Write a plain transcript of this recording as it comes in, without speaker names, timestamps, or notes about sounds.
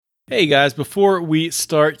Hey guys, before we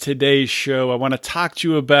start today's show, I want to talk to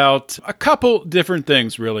you about a couple different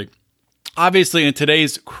things, really. Obviously, in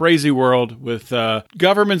today's crazy world with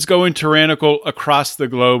governments going tyrannical across the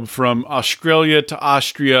globe, from Australia to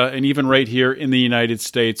Austria, and even right here in the United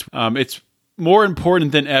States, it's more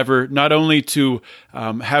important than ever not only to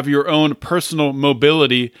have your own personal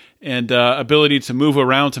mobility and ability to move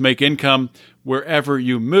around to make income wherever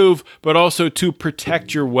you move, but also to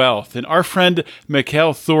protect your wealth. And our friend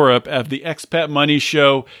Mikhail Thorup of the Expat Money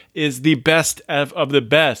Show is the best of the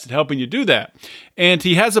best at helping you do that. And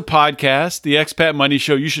he has a podcast, the Expat Money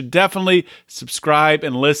Show. You should definitely subscribe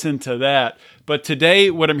and listen to that. But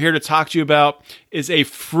today, what I'm here to talk to you about is some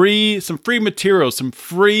free materials, some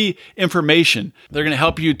free information. They're going to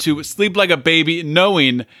help you to sleep like a baby,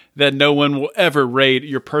 knowing that no one will ever raid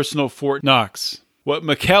your personal Fort Knox. What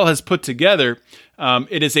Mikhail has put together,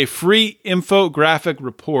 it is a free infographic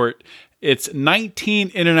report. It's 19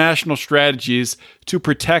 international strategies to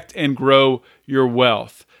protect and grow your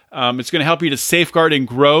wealth. It's going to help you to safeguard and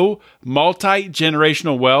grow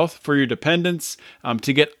multi-generational wealth for your dependents,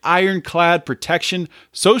 to get ironclad protection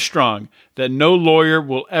so strong that no lawyer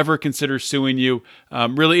will ever consider suing you.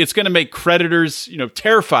 Really, it's going to make creditors,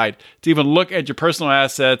 terrified to even look at your personal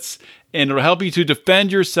assets, and it'll help you to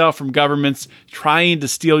defend yourself from governments trying to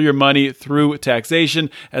steal your money through taxation.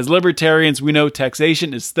 As libertarians, we know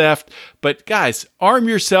taxation is theft, but guys, arm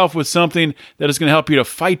yourself with something that is going to help you to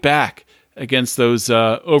fight back against those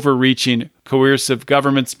overreaching, coercive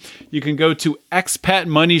governments. You can go to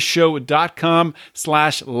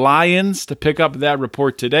expatmoneyshow.com/lions to pick up that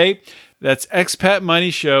report today. That's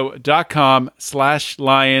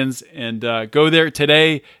expatmoneyshow.com/lions, and go there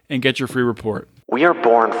today and get your free report. We are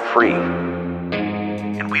born free,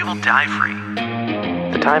 and we will die free.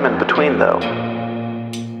 The time in between, though,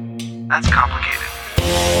 that's complicated.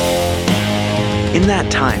 In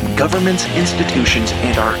that time, governments, institutions,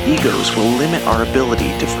 and our egos will limit our ability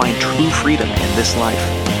to find true freedom in this life.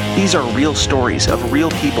 These are real stories of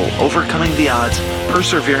real people overcoming the odds,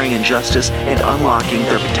 persevering in justice, and unlocking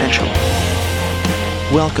their potential.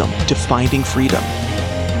 Welcome to Finding Freedom.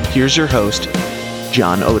 Here's your host,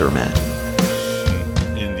 John Odermatt.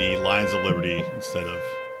 In the Lions of Liberty instead of...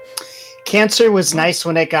 Cancer was nice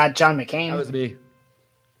when it got John McCain. That was me.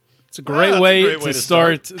 It's a great way to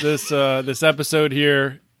start this episode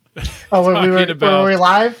here. Oh, were we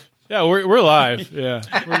live? Yeah, we're live. Yeah,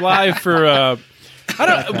 we're live for.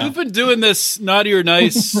 We've been doing this naughty or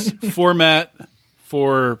nice format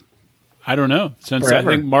for since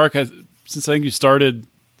forever. I think Mark has since I think you started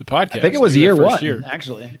the podcast. I think it was year one, year.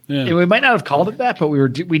 actually. Yeah. We might not have called it that, but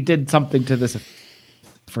we did something to this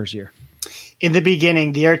first year. In the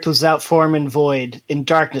beginning, the earth was without form and void, and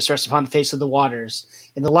darkness rests upon the face of the waters.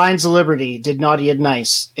 And the Lions of Liberty did naughty and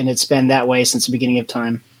nice, and it's been that way since the beginning of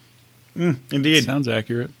time. Indeed. Sounds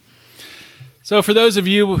accurate. So for those of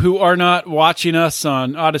you who are not watching us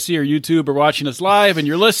on Odyssey or YouTube or watching us live and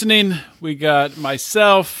you're listening, we got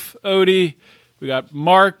myself, Odie, we got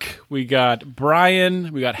Mark, we got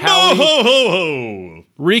Brian, we got Howie. Ho, ho, ho.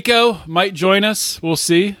 Rico might join us. We'll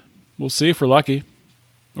see. We'll see if we're lucky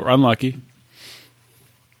or unlucky.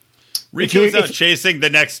 Rico's out chasing the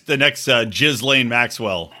next Ghislaine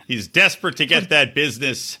Maxwell. He's desperate to get that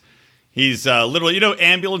business. He's literally,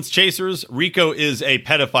 ambulance chasers. Rico is a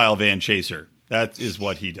pedophile van chaser. That is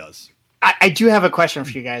what he does. I do have a question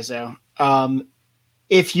for you guys, though.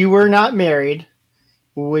 If you were not married,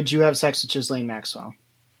 would you have sex with Ghislaine Maxwell?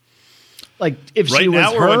 Like if Right she was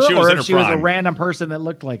now, or her, when she was or in if her she was a prime? random person that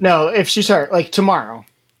looked like No, if she's her, like tomorrow.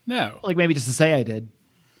 No. like maybe just to say I did.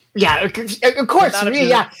 Yeah, of course. Not if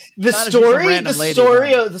Yeah, the not if she's a random lady,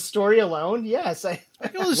 the story alone. Yes, The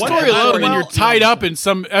What story if- alone, when well, you're tied up in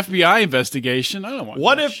some FBI investigation. I don't want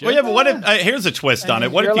What that if? shit. What if? Here's a twist on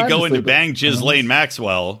it. What you're if you allowed go to in to sleep bang with- Ghislaine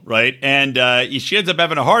Maxwell, right? And she ends up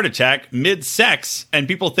having a heart attack mid-sex, and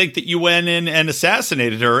people think that you went in and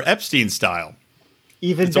assassinated her Epstein style.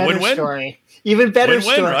 even It's a better win-win. story. Even better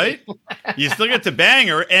Win-win, story. right? You still get to bang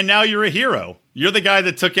her, and now you're a hero. You're the guy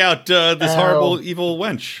that took out this horrible, evil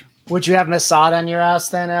wench. Would you have Mossad on your ass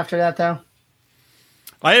then after that, though?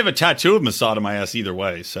 I have a tattoo of Mossad on my ass either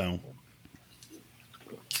way, so.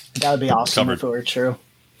 That would be awesome Covered. if it were true.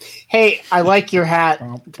 Hey, I like your hat.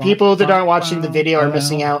 People that aren't watching the video are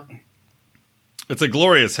missing out. It's a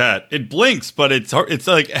glorious hat. It blinks, but it's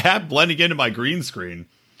like a hat blending into my green screen.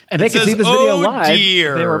 And they It can see says, this video "Oh, live.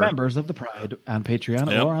 dear." They were members of the Pride on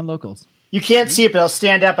Patreon Yep. or on Locals. You can't see it, but I'll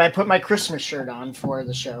stand up. I put my Christmas shirt on for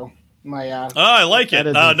the show. My Oh, I like it. That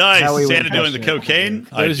is Oh, nice. how we Santa would doing the appreciate it. cocaine.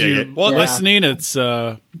 For I those of dig you it. Well, Yeah. listening, it's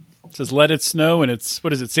It says "Let It Snow," and it's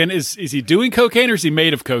what is it? Is he doing cocaine or is he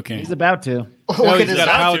made of cocaine? He's about to. No, Look he's at his got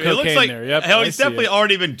a pile eyes. of It looks cocaine like there. Yep, hell, I he's see definitely it.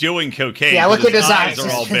 already been doing cocaine. Yeah, look 'cause at his eyes eyes.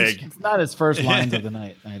 are all big. It's not his first lines of the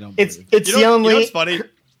night. I don't. It's believe. it's You the know only what's funny?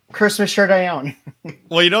 Christmas shirt I own.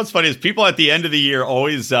 Well, you know what's funny is people at the end of the year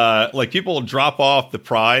always like people will drop off the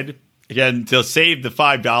Pride again to save the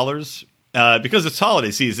 $5 because it's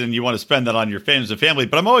holiday season. You want to spend that on your friends and family.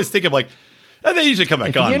 But I'm always thinking like, and they usually come back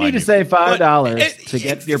If on. you need mind to you. save $5 But to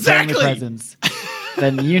get your family exactly. presents,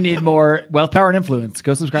 then you need more wealth, power, and influence.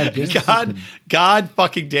 Go subscribe to Jason. God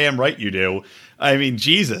fucking damn right you do. I mean,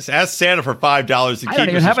 Jesus, ask Santa for $5 to I keep don't your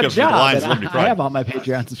even have a subscription to job. Lions and Liberty I Pride. have on my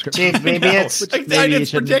Patreon subscription. Dude, maybe it's It's Maybe you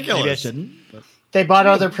shouldn't- ridiculous. Maybe I shouldn't. but- they bought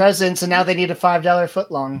other presents and now they need a $5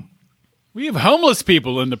 footlong. We have homeless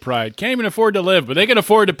people in the Pride. Can't even afford to live, but they can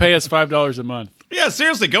afford to pay us $5 a month. Yeah,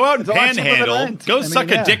 seriously, go out and It's a lot cheaper than panhandle. rent. Go I mean, suck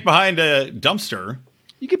yeah. a dick behind a dumpster.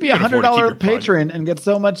 You could be You can afford to keep $100 your Pride. patron and get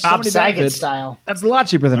so much. So Bob many Saget benefits. style. That's a lot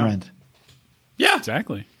cheaper than rent. Yeah.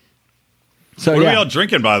 Exactly. So What are we yeah, all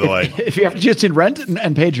drinking, by the way? if you have to choose between rent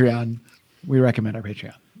and Patreon, we recommend our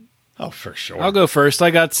Patreon. Oh, for sure. I'll go first.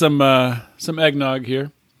 I got some eggnog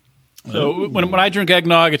here. So when I drink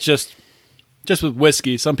eggnog, it's just with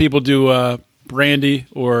whiskey. Some people do brandy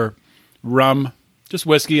or rum, just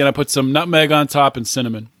whiskey, and I put some nutmeg on top and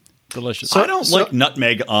cinnamon. Delicious. I don't like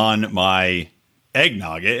nutmeg on my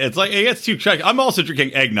eggnog. It's like it gets too check. I'm also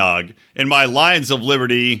drinking eggnog in my Lions of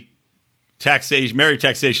Liberty taxation. Merry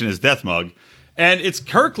taxation is death mug, and it's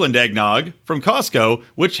Kirkland eggnog from Costco,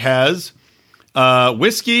 which has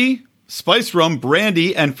whiskey, spiced rum,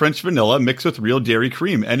 brandy, and French vanilla mixed with real dairy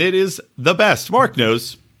cream, and it is the best. Mark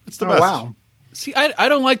knows it's the Oh, best. wow. See, I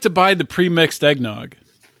don't like to buy the pre-mixed eggnog.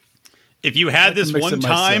 If you had this mix one it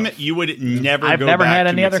time, myself. you would never I've go never back had to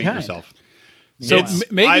any other mixing kind. yourself. So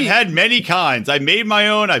maybe I've had many kinds. I made my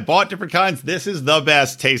own. I bought different kinds. This is the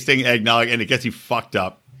best tasting eggnog, and it gets you fucked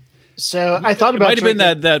up. So I thought it about might have been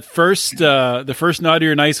drinking- that first the first Naughty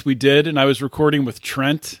or Nice we did, and I was recording with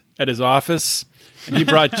Trent at his office, and he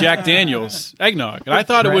brought Jack Daniels eggnog, and I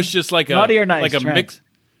thought it was just like a Naughty or Nice, like a Trent. mix.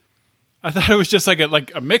 I thought it was just like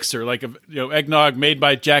a mixer, like a eggnog made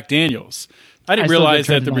by Jack Daniels. I didn't I still realize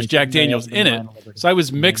get that there was Trent Jack Knight Daniels someday in on it, the Lion Liberty. so I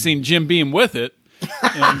was mixing Jim Beam with it.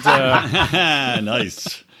 And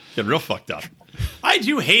Nice. Get real fucked up. I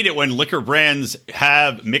do hate it when liquor brands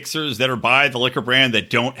have mixers that are by the liquor brand that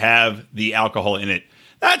don't have the alcohol in it.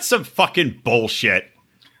 That's some fucking bullshit.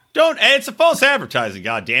 It's a false advertising,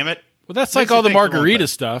 god damn it. well, that's Makes like you all the think the wrong margarita thing.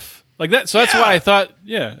 stuff, like that. So that's Yeah. why I thought,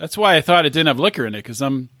 that's why I thought it didn't have liquor in it because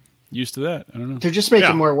I'm used to that. I don't know. They're just making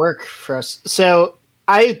Yeah. more work for us. So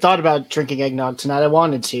I thought about drinking eggnog tonight. I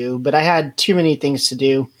wanted to, but I had too many things to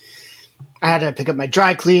do. I had to pick up my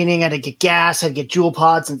dry cleaning. I had to get gas. I had to get Juul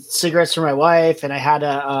pods and cigarettes for my wife. And I had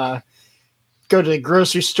to go to the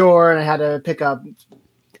grocery store, and I had to pick up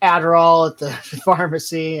Adderall at the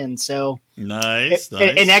pharmacy. And so Nice.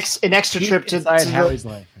 an extra trip to Inside the, Howie's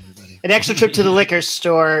life, everybody. an extra trip to the liquor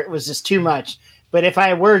store was just too much. But if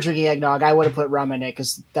I were drinking eggnog, I would have put rum in it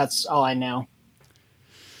because that's all I know.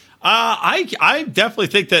 I definitely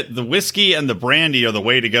think that the whiskey and the brandy are the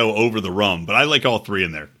way to go over the rum, but I like all three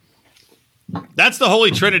in there. That's the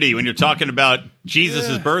Holy Trinity when you're talking about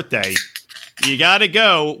Jesus' birthday. You got to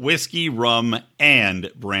go whiskey, rum,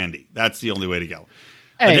 and brandy. That's the only way to go.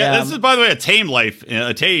 Hey, This is, by the way, a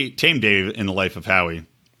tame day in the life of Howie.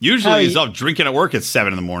 Usually Howie- he's up drinking at work at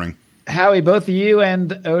 7 a.m. Howie, both you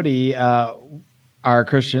and Odie are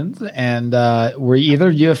Christians, and were either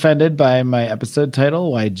of you offended by my episode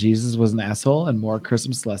title, Why Jesus Was an Asshole and More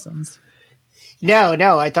Christmas Lessons?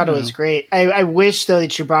 No, I thought it was great. I wish though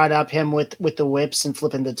that you brought up him with the whips and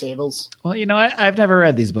flipping the tables. Well, I've never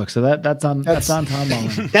read these books, so that's on Tom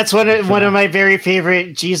Mullen. That's one of my very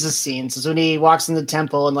favorite Jesus scenes is when he walks in the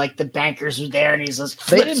temple and like the bankers are there and he's just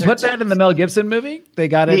They didn't put that in the Mel Gibson movie. They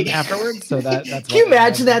got it afterwards, so that's. Can you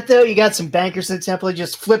imagine that though? You got some bankers in the temple,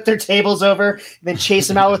 just flip their tables over, then chase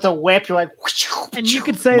them out with a whip. You're like, And you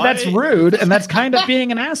could say that's rude, and that's kind of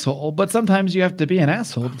being an asshole. But sometimes you have to be an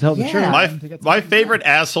asshole to tell the Yeah. truth. and to get My favorite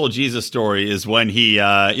asshole Jesus story is when he,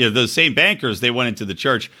 those same bankers, they went into the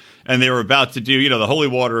church and they were about to do, the holy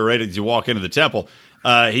water right as you walk into the temple.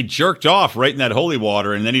 He jerked off right in that holy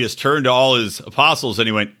water, and then he just turned to all his apostles and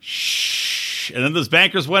he went, shh. And then those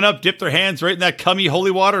bankers went up, dipped their hands right in that cummy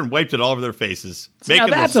holy water and wiped it all over their faces, making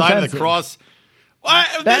the that's sign of offensive. the cross.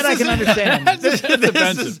 That I can understand. This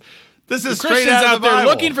offensive. is straight Christians out out of the there Bible.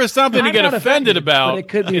 looking for something to I'm get not offended offended, about. but it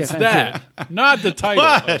could be it's offensive. that, not the title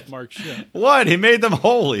What? of Mark's show. What? He made them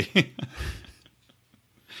holy.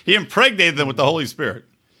 He impregnated them with the Holy Spirit.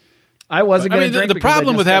 I wasn't I going mean, to drink. the because I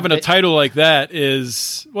problem just with said having a that- title like that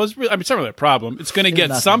it's not really a problem. It's going to get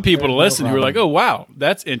nothing. some people to There's no listen who are like, problem. oh, wow,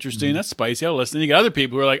 that's interesting. That's spicy. I'll listen. You got other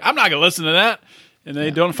people who are like, I'm not going to listen to that. And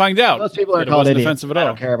they don't find out. Those people are that it called wasn't idiots. offensive at I all.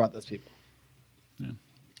 don't care about those people.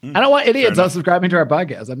 I don't want idiots unsubscribing to our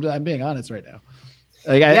podcast. I'm being honest right now.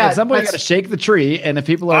 Like, at some point, you got to shake the tree, and if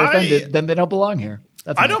people are offended, then they don't belong here.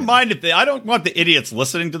 That's I don't mind if I don't want the idiots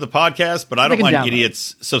listening to the podcast, but I don't can mind download.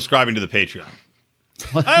 idiots subscriing to the Patreon.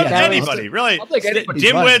 Yeah, Anybody, really. I'll take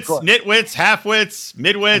anybody's money, of Dimwits, course. nitwits, halfwits,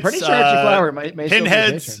 midwits. I'm pretty sure Archie Flower may still be a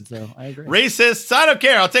pinheads, patron, so I agree. racists. I don't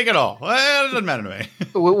care. I'll take it all. Well, it doesn't matter to me.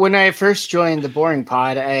 When I first joined the Boring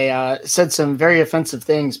Pod, I said some very offensive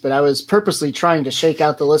things, but I was purposely trying to shake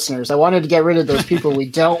out the listeners. I wanted to get rid of those people we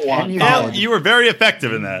don't want. Well, you were very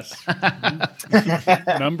effective in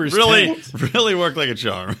that. Numbers Really worked like a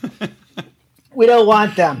charm. We don't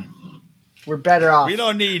want them. We're better off. We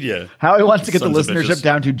don't need you. Howie wants to get Sons the of listenership bitches.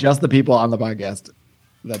 down to just the people on the podcast.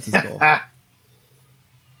 That's his goal.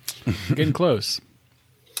 Getting close.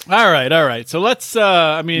 All right. So let's,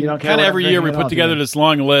 I mean, You don't care kind of what every I'm year we drinking at put all, together do you? this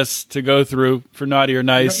long list to go through for naughty or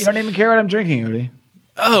nice. You don't even care what I'm drinking, Udi.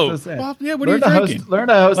 Oh, So sad. well, yeah, what are you Learn to drinking? learn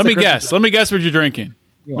to host. Let the me Christmas guess. Let me guess what you're drinking.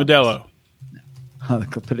 want Modelo. Oh, they're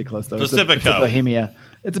pretty close though. It's a Pacifico. Bohemia.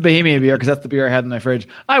 It's a Bohemia beer because that's the beer I had in my fridge.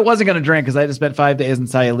 I wasn't going to drink because I just spent 5 days in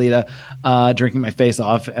Sayulita drinking my face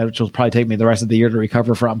off, which will probably take me the rest of the year to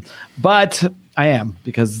recover from. But I am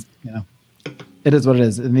because it is what it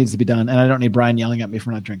is. It needs to be done, and I don't need Brian yelling at me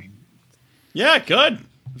for not drinking. Yeah, good.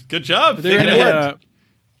 Good job. There Thinking any, ahead.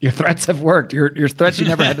 Your threats have worked. Your threats you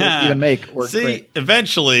never had to even make worked See, great.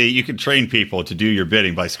 eventually you can train people to do your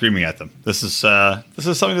bidding by screaming at them. This is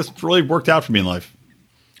something that's really worked out for me in life.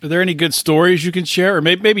 Are there any good stories you can share, or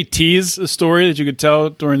maybe tease a story that you could tell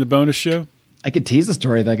during the bonus show? I could tease a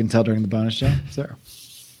story that I can tell during the bonus show. So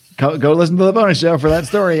go listen to the bonus show for that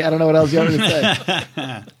story. I don't know what else you want me to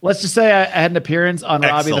say. Let's just say I had an appearance on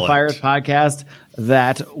Robbie the Excellent. Fire's podcast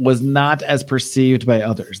that was not as perceived by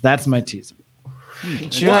others. That's my teaser.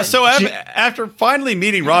 Well, so after finally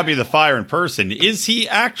meeting Robbie the Fire in person, is he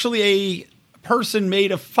actually a person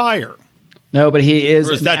made of fire? No, but he is,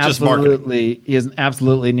 Or is that just marketing? he is an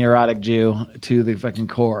absolutely neurotic Jew to the fucking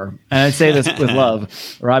core. And I say this with love.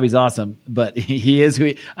 Robbie's awesome, but he is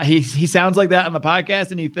who he sounds like that on the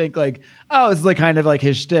podcast, and you think like, oh, it's like kind of like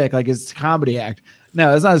his shtick, like his comedy act.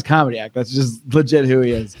 No, it's not his comedy act. That's just legit who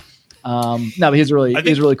he is. No, but he's a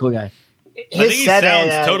really cool guy. I think he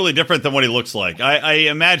sounds totally different than what he looks like. I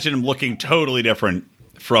imagine him looking totally different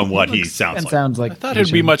from what he sounds And like. sounds like I thought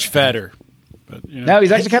it'd be much fatter. But, No,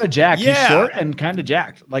 he's actually kind of jacked. He's Yeah. short and kind of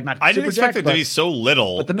jacked. Like not. I didn't super expect jacked, him to but- be so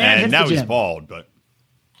little, but the man hits and now the he's gym. bald. But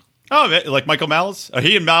like Michael Malice, are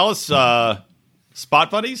he and Malice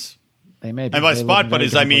spot buddies? They may be. And by They live spot in very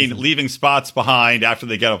buddies, I different mean places. leaving spots behind after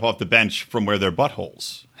they get up off the bench from where their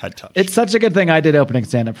buttholes had touched. It's such a good thing I did opening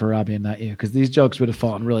stand up for Robbie and not you, because these jokes would have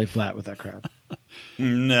fallen really flat with that crowd.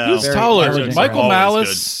 no, Who's Very taller? intelligent. Michael Always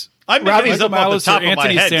Malice. I'm making these Michael up off Malice the top or of my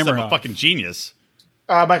Anthony head 'cause I'm a Samaroff? fucking genius.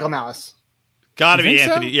 Michael Malice. Gotta You be think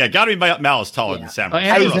so? Anthony. Yeah, gotta be Malice taller than Samroff. Oh,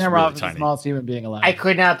 Anthony Samroff's Samroff really is the tiny. smallest human being alive. I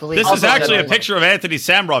could not believe This also is actually a that- picture of Anthony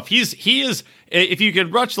Samroff. He is. If you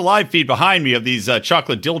could watch the live feed behind me of these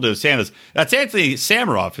chocolate dildo Santas, that's Anthony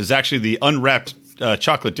Samroff. Is actually the unwrapped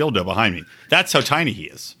chocolate dildo behind me. That's how tiny he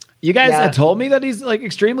is. You guys Yeah. had told me that he's like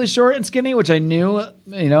extremely short and skinny, which I knew,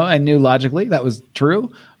 I knew logically that was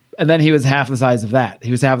true. And then he was half the size of that.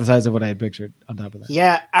 He was half the size of what I had pictured on top of that.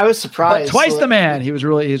 Yeah, I was But surprised. twice the man. He's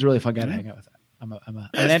really fun guy to hang out with. I'm an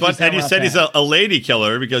And Anthony you Samroff said he's fan. a lady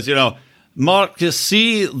killer because Mark. You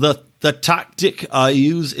see, the tactic I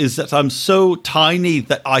use is that I'm so tiny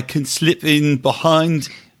that I can slip in behind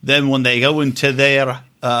them when they go into their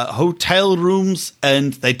hotel rooms,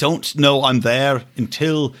 and they don't know I'm there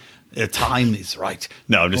until the time is right.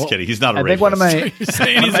 No, I'm just kidding. He's not a I rapist. think one of my You're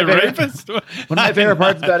saying he's a rapist? one of my favorite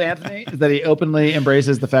parts about Anthony is that he openly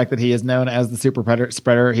embraces the fact that he is known as the super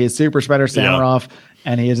spreader. He is super spreader Samaroff,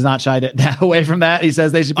 and he is not shied away from that. He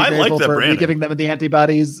says they should be I like grateful that for me branding. giving them the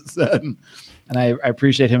antibodies. And I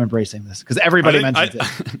appreciate him embracing this because everybody mentions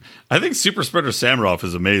it. I think Super Spreader Samroff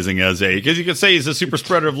is amazing because you could say he's a super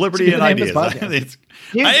spreader of liberty Should and be the name of ideas. this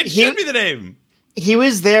It should be the name. He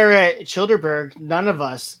was there at Childerberg. None of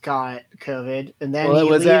us got COVID, and then Well, he it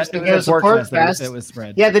was leaves at and goes to Pork Pork Fest that Fest. it was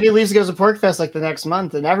spread. Yeah, then he leaves and goes to Pork Fest like the next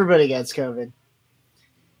month, and everybody gets COVID.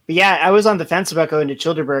 But yeah, I was on the fence about going to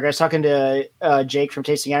Childerberg. I was talking to Jake from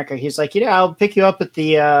Tasting Anarchy. He's like, I'll pick you up at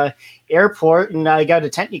the airport, and I got a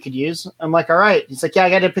tent you could use. I'm like, all right. He's like, yeah, I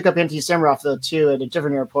got to pick up Anthony Samaroff, though, too, at a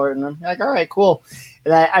different airport. And I'm like, all right, cool.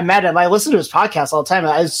 And I met him. I listened to his podcast all the time.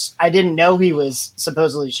 I didn't know he was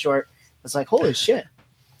supposedly short. I was like, holy shit.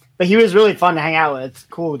 But he was really fun to hang out with.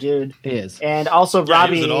 Cool dude. He is. And also He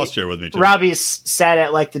Robbie was in Austria with me too. Robbie sat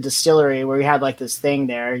at like the distillery where we had like this thing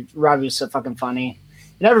there. Robbie was so fucking funny.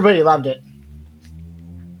 And everybody loved it.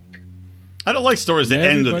 I don't like stories that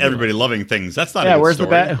end with everybody loving things. That's not a good where's story.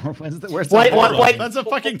 where's the What- That's a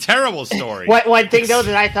fucking terrible story. One thing though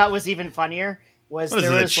that I thought was even funnier was What is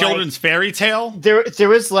there it, a was children's fairy tale? there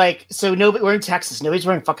was like, so nobody, we're in Texas, nobody's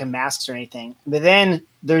wearing fucking masks or anything, but then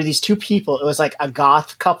there were these two people, it was like a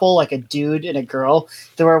goth couple, like a dude and a girl,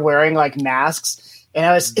 that were wearing like masks, and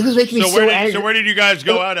it was making me so angry. So where did you guys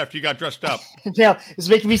go out after you got dressed up? No, it was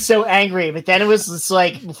making me so angry, but then it was just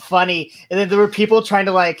like funny, and then there were people trying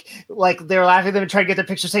to like they were laughing at them and trying to get their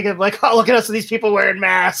pictures taken, like, oh, look at us, these people wearing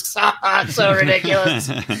masks. It's so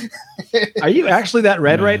ridiculous. Are you actually that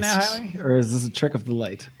red right now, Howie? Or is this a trick of the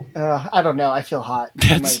light? I don't know, I feel hot.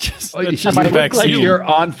 That's just You that's should just the look like vaccine. you're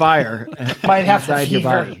on fire. Might have a inside your fever.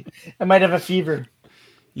 body. I might have a fever.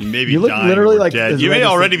 You may be You look dying literally or like dead. as You red may as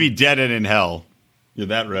already the- be dead and in hell. You're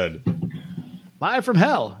that red. Live from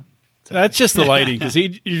hell. That's just the lighting because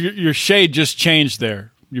your shade just changed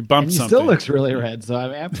there. You bumped And he something. still looks really red. So I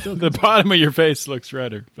mean, I'm still The bottom of your face looks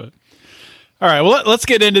redder. But all right, well, let's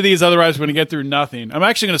get into these. Otherwise, we're going to get through nothing. I'm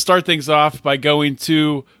actually going to start things off by going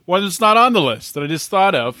to one that's not on the list that I just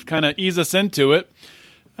thought of, kind of ease us into it.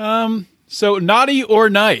 So, naughty or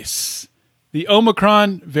nice, the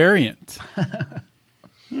Omicron variant.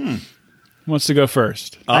 Who wants to go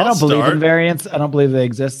first? I don't believe start. in variants. I don't believe they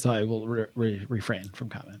exist. So I will refrain from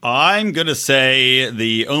comment. I'm going to say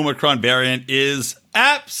the Omicron variant is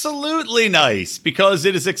absolutely nice because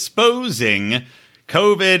it is exposing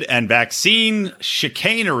COVID and vaccine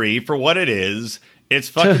chicanery for what it is. It's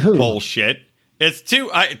fucking who? bullshit. It's people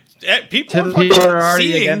To are the fucking people who are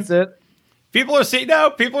already seeing. against it. People are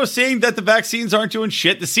seeing that the vaccines aren't doing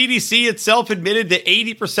shit. The CDC itself admitted that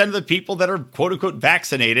 80% of the people that are quote unquote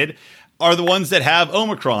vaccinated are the ones that have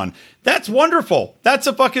Omicron. That's wonderful. That's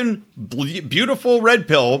a fucking beautiful red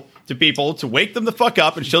pill to people to wake them the fuck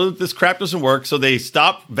up and show them that this crap doesn't work. So they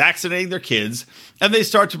stop vaccinating their kids and they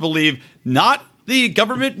start to believe not the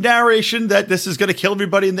government narration that this is going to kill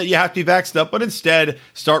everybody and that you have to be vaccinated up, but instead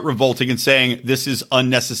start revolting and saying this is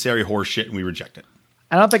unnecessary horseshit and we reject it.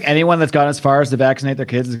 I don't think anyone that's gone as far as to vaccinate their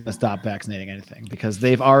kids is going to stop vaccinating anything because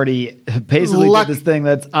they've already basically did this thing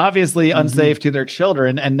that's obviously unsafe to their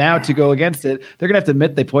children. And now to go against it, they're going to have to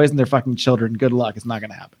admit they poisoned their fucking children. Good luck. It's not going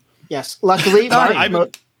to happen. Yes, luckily, I-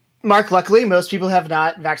 Mark, luckily, most people have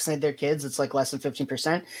not vaccinated their kids. It's like less than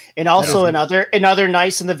 15%. And also another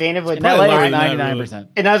nice in the vein of what In LA, Brian- it's 99%.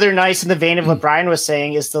 another nice in the vein of what Brian was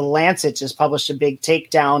saying is the Lancet just published a big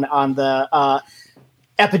takedown on the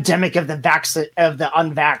epidemic of the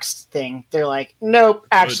unvaxxed thing. They're like, nope,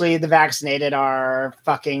 actually, the vaccinated are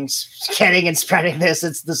fucking getting and spreading this.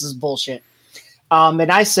 This is bullshit.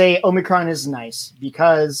 And I say Omicron is nice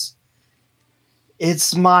because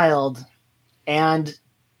it's mild, and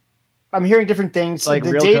I'm hearing different things. Like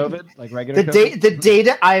The real data- COVID? Like regular the COVID? the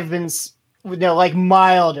data I've been like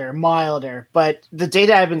milder, but the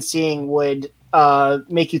data I've been seeing would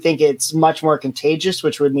make you think it's much more contagious,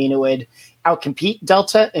 which would mean it would outcompete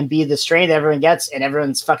Delta and be the strain that everyone gets and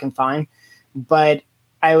everyone's fucking fine. But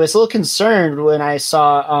I was a little concerned when I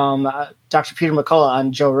saw Dr. Peter McCullough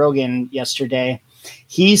on Joe Rogan yesterday.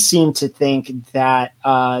 He seemed to think that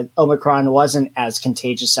Omicron wasn't as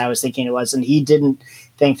contagious as I was thinking it was, and he didn't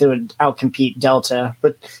think that it would outcompete Delta.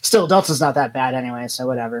 But still, Delta's not that bad anyway, so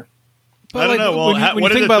whatever. But I don't know. Well, when you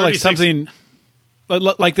what are think the about like 36 something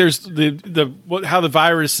like there's how the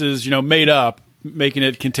virus is, made up, making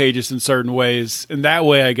it contagious in certain ways. And that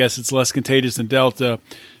way, I guess it's less contagious than Delta.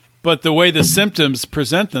 But the way the symptoms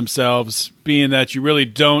present themselves, being that you really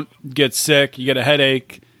don't get sick, you get a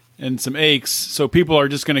headache and some aches, so people are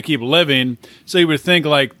just going to keep living. So you would think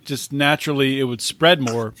like just naturally it would spread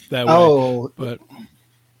more that way. Oh. But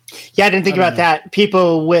Yeah, I didn't think about that.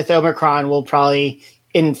 People with Omicron will probably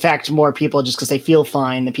infect more people just because they feel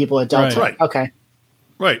fine than people with Delta. Right. Okay.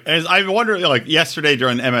 Right. As I wonder, like yesterday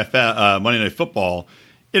during MFL, Monday Night Football,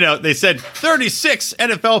 they said 36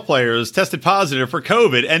 NFL players tested positive for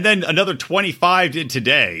COVID, and then another 25 did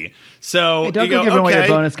today. So Hey, don't you go go, giving away your okay,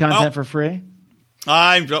 bonus content well, for free.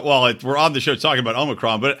 we're on the show talking about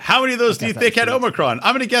Omicron, but how many of those do you think had Omicron?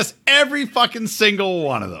 I'm going to guess every fucking single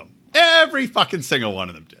one of them. Every fucking single one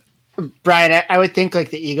of them did. Brian, I would think like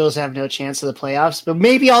the Eagles have no chance of the playoffs, but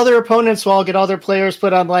maybe all their opponents will all get all their players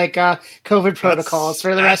put on like COVID protocols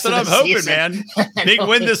for the rest of the season. That's what I'm hoping, man. Big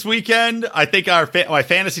win this weekend. I think my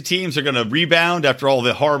fantasy teams are going to rebound after all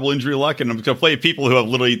the horrible injury luck, and I'm going to play people who have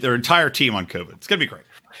literally their entire team on COVID. It's going to be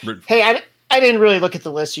great. Hey, I didn't really look at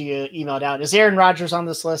the list you emailed out. Is Aaron Rodgers on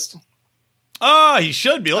this list? Oh, he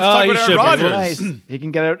should be. Let's talk he about should Aaron be. Rodgers. Nice. He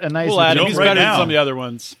can get a nice. We'll add him. Do him He's right better now. than some of the other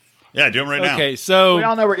ones. Yeah, do him right now. Okay, so We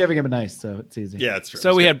all know we're giving him a nice, so it's easy. Yeah, it's true.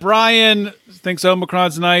 So we had Brian thinks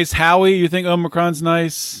Omicron's nice. Howie, you think Omicron's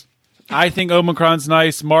nice? I think Omicron's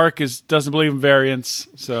nice. Mark doesn't believe in variants.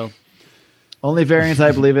 So Only variants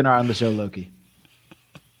I believe in are on the show Loki.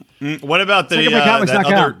 What about the that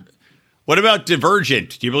other? What about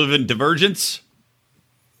Divergent? Do you believe in Divergence?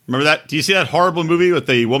 Remember that? Do you see that horrible movie with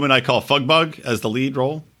the woman I call Fugbug as the lead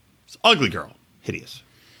role? It's an ugly girl, hideous.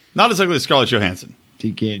 Not as ugly as Scarlett Johansson. Do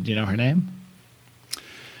you know her name?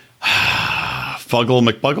 Fuggle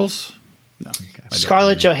McBuggles? No.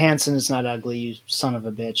 Scarlett Johansson is not ugly, you son of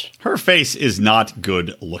a bitch. Her face is not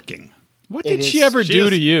good looking. what It did is- she ever she do is-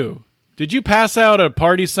 to you? Did you pass out at a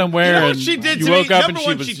party somewhere You know what and she did you to woke me? up and Number she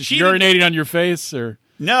one, was she cheated. urinating on your face? Or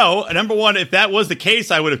No, number one, if that was the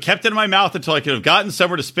case, I would have kept it in my mouth until I could have gotten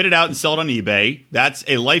somewhere to spit it out and sell it on eBay. That's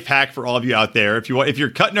a life hack for all of you out there. If you're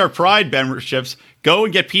cutting our Pride memberships, go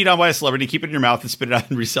and get peed on by a celebrity, keep it in your mouth, and spit it out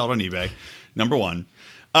and resell it on eBay. Number one.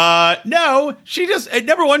 No, she just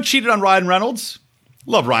number one cheated on Ryan Reynolds.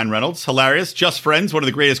 Love Ryan Reynolds, hilarious. Just Friends, one of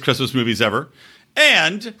the greatest Christmas movies ever.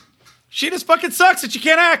 And she just fucking sucks that she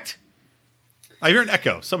can't act. I hear an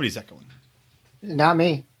echo. Somebody's echoing. Not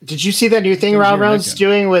me. Did you see that new thing Rob Reynolds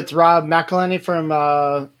doing with Rob McElhenney from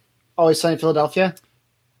Always Sunny in Philadelphia?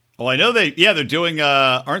 Well, I know they're doing.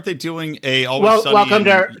 Aren't they doing a Always Sunny welcome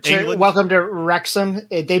in to England? welcome to Wrexham.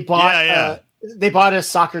 They bought Yeah. they bought a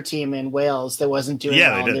soccer team in Wales that wasn't doing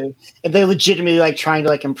Yeah, well. they did. And they legitimately like trying to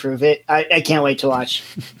like improve it. I can't wait to watch.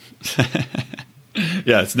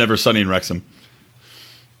 Yeah, it's never sunny in Wrexham.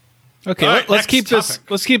 okay, All right, let's next keep this.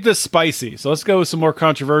 topic. Let's keep this spicy. So let's go with some more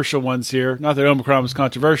controversial ones here. Not that Omicron was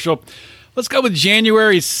controversial. Let's go with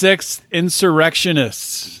January 6th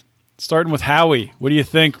insurrectionists. Starting with Howie. What do you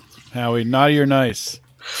think, Howie? Naughty or nice?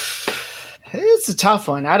 It's a tough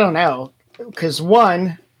one. I don't know. Because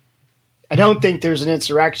one, I don't think there's an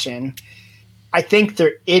insurrection. I think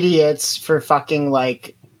they're idiots for fucking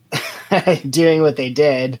like doing what they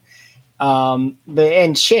did.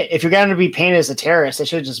 And shit, if you're going to be painted as a terrorist, they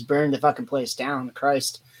should have just burned the fucking place down.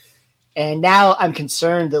 Christ. And now I'm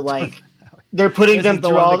concerned that like they're putting This them is the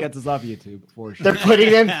through one all that gets us off YouTube for sure. they're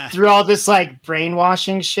putting them through all this like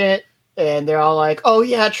brainwashing shit, and they're all like, "Oh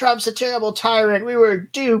yeah, Trump's a terrible tyrant. We were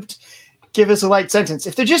duped. Give us a light sentence."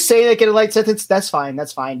 If they're just saying they get a light sentence, that's fine.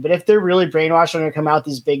 That's fine. But if they're really brainwashed and going to come out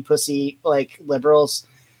these big pussy like liberals,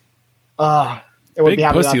 it would Big be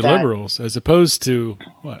happy pussy about that. liberals, as opposed to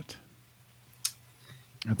what?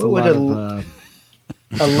 That's a What lot would of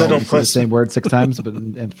A little say the pussy. same word 6 times, but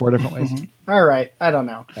in 4 different ways. All right, I don't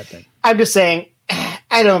know. That thing. I'm just saying,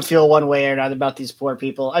 I don't feel one way or another about these poor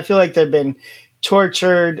people. I feel like they've been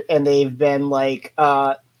tortured and they've been like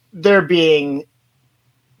they're being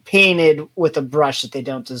painted with a brush that they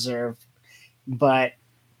don't deserve. But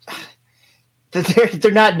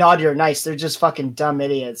they're not naughty or nice. They're just fucking dumb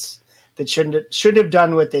idiots that should have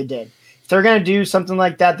done what they did. If they're gonna do something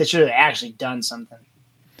like that, they should have actually done something.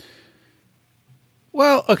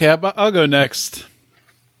 Well, okay, I'll go next.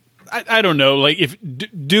 I don't know. Like, if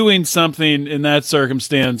doing something in that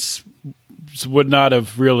circumstance would not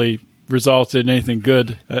have really resulted in anything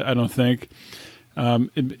good, I don't think,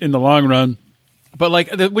 in the long run. But, like,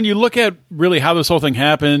 when you look at really how this whole thing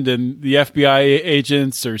happened and the FBI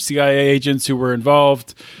agents or CIA agents who were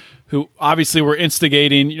involved, who obviously were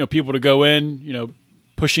instigating, people to go in,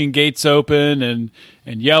 pushing gates open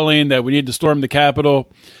and yelling that we need to storm the Capitol.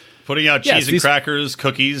 Putting out Yes, cheese and crackers,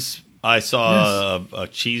 cookies. I saw a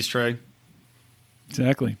cheese tray.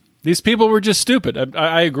 Exactly. These people were just stupid.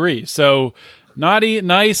 I agree. So naughty,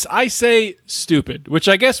 nice. I say stupid, which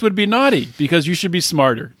I guess would be naughty because you should be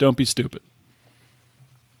smarter. Don't be stupid.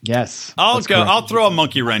 Yes. I'll that's go. correct. I'll throw a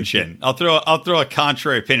monkey wrench in. I'll throw a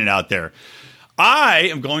contrary opinion out there. I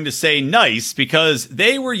am going to say nice because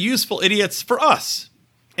they were useful idiots for us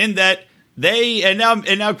in that they and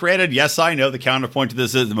now granted, yes, I know the counterpoint to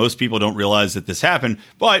this is that most people don't realize that this happened,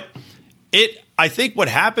 but I think what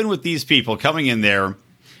happened with these people coming in there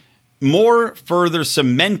more further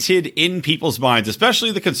cemented in people's minds,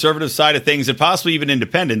 especially the conservative side of things and possibly even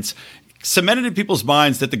independents, cemented in people's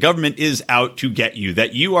minds that the government is out to get you,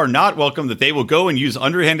 that you are not welcome, that they will go and use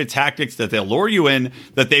underhanded tactics, that they'll lure you in,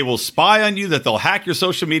 that they will spy on you, that they'll hack your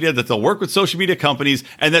social media, that they'll work with social media companies,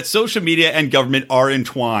 and that social media and government are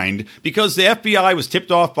entwined because the FBI was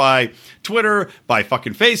tipped off by Twitter, by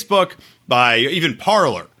fucking Facebook, by even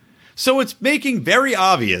Parler. So it's making very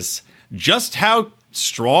obvious just how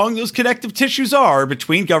strong those connective tissues are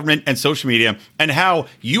between government and social media and how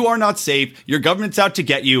you are not safe, your government's out to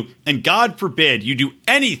get you, and God forbid you do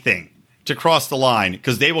anything to cross the line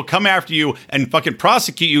because they will come after you and fucking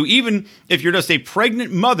prosecute you, even if you're just a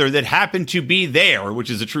pregnant mother that happened to be there, which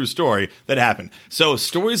is a true story that happened. So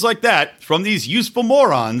stories like that from these useful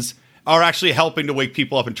morons are actually helping to wake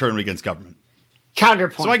people up and turn them against government.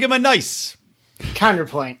 Counterpoint. So I give them a nice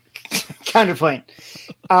Counterpoint. Counterpoint.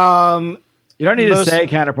 You don't need to say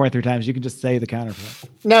counterpoint 3 times. You can just say the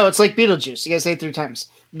counterpoint. No, it's like Beetlejuice. You gotta say it 3 times.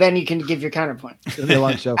 Then you can give your counterpoint. It'll be a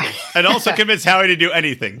long show. and also convince Howie to do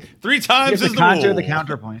anything. 3 times is the conjure rule. the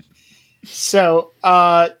counterpoint. So,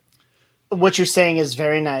 what you're saying is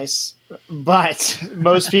very nice, but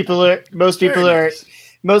most people are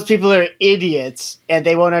idiots and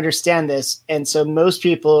they won't understand this. And so most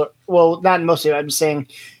people, well, not most people, I'm saying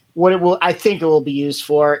I think it will be used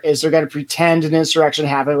for is they're going to pretend an insurrection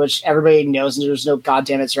happened, which everybody knows there's no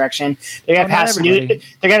goddamn insurrection. They're going to pass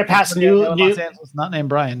new. Los Angeles, not named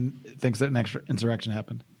Brian, thinks that an insurrection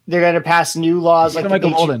happened. They're going to pass new laws like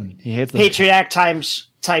Michael Bolden. He hates Patriot Act type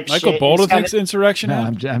shit. Michael Bolden thinks insurrection No,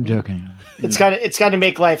 happened? I'm joking. It's got to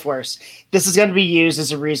make life worse. This is going to be used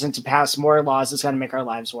as a reason to pass more laws. It's going to make our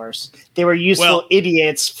lives worse. They were useful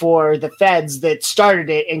idiots for the feds that started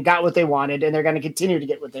it and got what they wanted, and they're going to continue to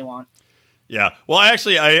get what they want. Yeah. Well, I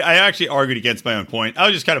actually argued against my own point. I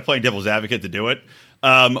was just kind of playing devil's advocate to do it.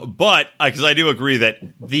 But because I do agree that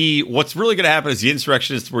what's really going to happen is the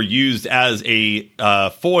insurrectionists were used as a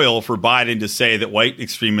foil for Biden to say that white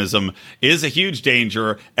extremism is a huge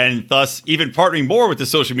danger, and thus even partnering more with the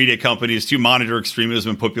social media companies to monitor extremism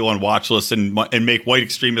and put people on watch lists and make white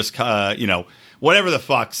extremists, whatever the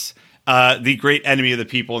fucks, the great enemy of the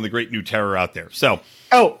people and the great new terror out there. So,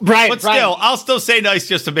 Brian, I'll still say nice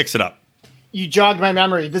just to mix it up. You jogged my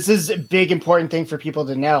memory. This is a big important thing for people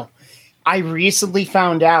to know. I recently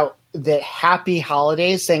found out that Happy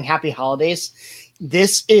Holidays, saying Happy Holidays,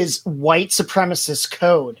 this is white supremacist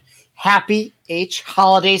code. Happy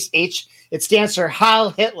Holidays, it stands for Heil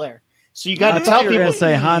Hitler. So you got to tell people. To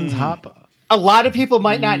say Hans Hoppe. A lot of people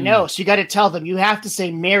might not know, so you got to tell them. You have to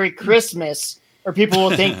say Merry Christmas, or people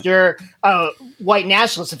will think you're white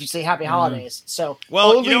nationalist if you say Happy Holidays. So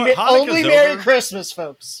only Merry Christmas,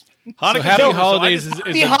 folks. So Happy Holidays is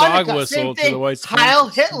a dog whistle to the white supremacists. Heil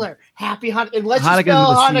Hitler. Happy Hanukkah.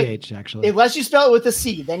 Unless you spell it with a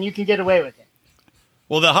C, then you can get away with it.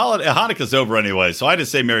 Well, the Hanukkah's over anyway, so I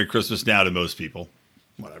just say Merry Christmas now to most people.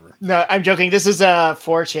 Whatever. No, I'm joking. This is a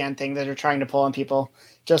 4chan thing that are trying to pull on people.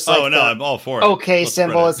 Just like I'm all for it. Okay,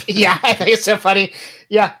 symbol is I think it's so funny.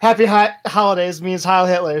 Yeah, Happy Holidays means Heil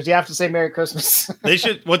Hitler. You have to say Merry Christmas.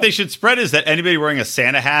 What they should spread is that anybody wearing a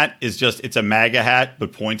Santa hat it's a MAGA hat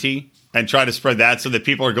but pointy, and try to spread that so that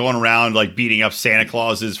people are going around like beating up Santa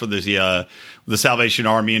Clauses for the Salvation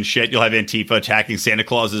Army and shit. You'll have Antifa attacking Santa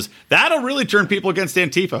Clauses. That'll really turn people against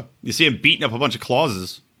Antifa. You see them beating up a bunch of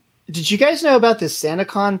Clauses. Did you guys know about this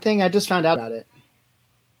SantaCon thing? I just found out about it.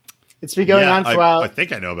 It's been going on for a while. I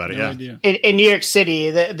think I know about it, idea. In New York City,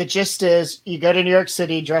 the gist is you go to New York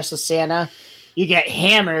City dressed as Santa, you get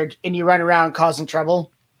hammered, and you run around causing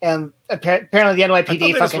trouble. And apparently the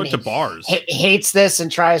NYPD fucking went to bars. Hates this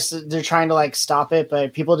and they're trying to like stop it,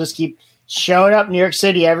 but people just keep showing up in New York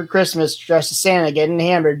City every Christmas dressed as Santa, getting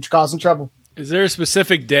hammered, causing trouble. Is there a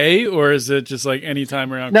specific day, or is it just like any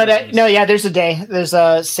time around Christmas? Yeah, there's a day. There's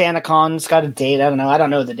a SantaCon. It's got a date. I don't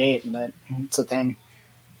know the date, but it's a thing.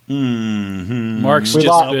 Mm-hmm. Mark's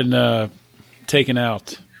been taken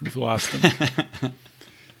out. We've lost him.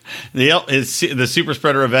 The super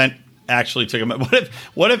spreader event actually took him out.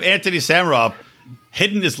 What if Anthony Samarov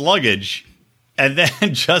hidden his luggage and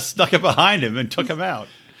then just stuck it behind him and took him out?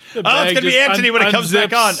 It's going to be Anthony when it comes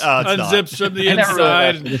back on. Unzips from the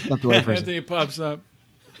inside. Anthony pops up.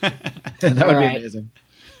 That would be amazing.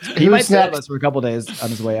 He might stay with us for a couple days on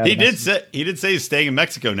his way out. He did say he's staying in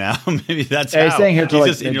Mexico now. Maybe that's he's staying here till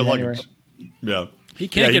just in your luggage. Yeah, he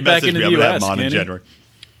can't get back into the U.S. In January.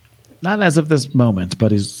 Not as of this moment,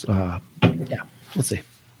 but he's we'll see.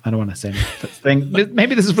 I don't want to say anything.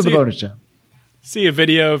 Maybe this is for the bonus show. See a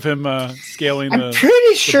video of him scaling. I'm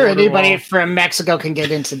pretty sure anybody from Mexico can get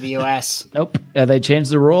into the U.S. Nope. They changed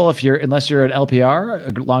the rule. Unless you're an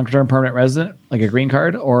LPR, a long-term permanent resident, like a green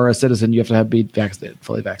card, or a citizen, you have to be vaccinated,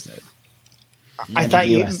 fully vaccinated. I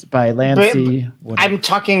thought by land, sea. Whatever. I'm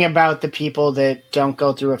talking about the people that don't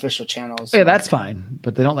go through official channels. Yeah, that's fine,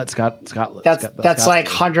 but they don't let Scotland. That's like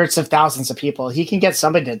hundreds of thousands of people. He can get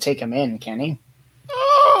somebody to take him in, can he?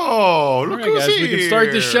 Oh, look who's guys, here. we can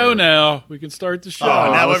start the show now.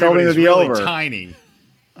 Now everybody's really tiny.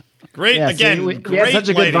 Great. Yeah, again, we had such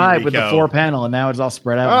a good vibe with the 4 panel, and now it's all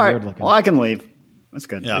spread out. All right. Well, I can leave. That's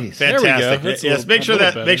good. Yeah, Jeez. fantastic. Yes, make sure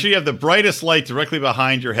you have the brightest light directly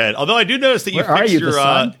behind your head. Although I do notice that you fixed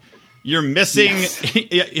your You're missing.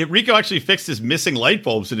 Rico actually fixed his missing light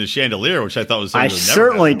bulbs in his chandelier, which I thought was. I something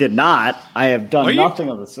certainly did not. I have done Are you- nothing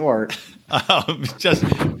of the sort. Just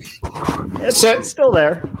It's still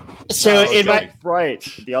there. So Oh, in my okay. Right.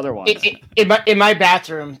 The other one. in my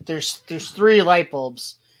bathroom, there's 3 light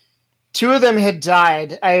bulbs. 2 of them had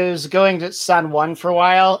died. I was going to sun one for a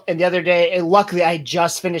while, and the other day, and luckily, I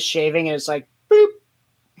just finished shaving, and it's like boop.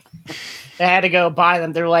 I had to go buy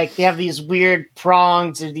them. They're like they have these weird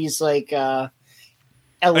prongs or these like. Are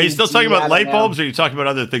you still talking I about don't light know. bulbs, or are you talking about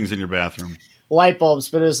other things in your bathroom? Light bulbs,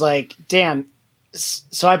 but it was like, damn.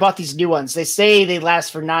 So I bought these new ones. They say they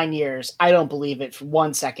last for 9 years. I don't believe it for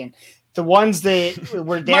 1 second. The ones that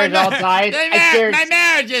were there that all died. I stared. My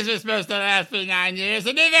marriages were supposed to last for 9 years,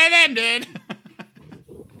 and neither of them did.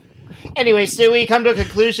 Anyway, so we come to a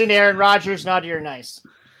conclusion. Aaron Rodgers, naughty or nice?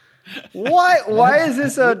 Why is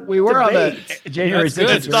this a We were on debate? the January That's good.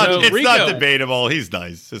 6th. It's not. So, It's not Rico. debatable. He's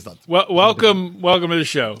nice. It's not. Well, welcome to the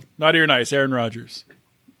show. Naughty or nice, Aaron Rodgers.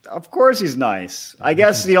 Of course he's nice. I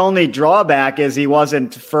guess the only drawback is he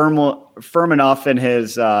wasn't firm enough in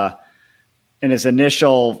his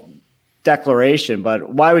initial declaration. But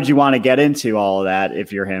why would you want to get into all of that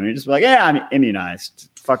if you're him? You're just like, yeah, I'm immunized.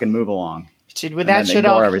 Fucking move along. Dude, when And that then shit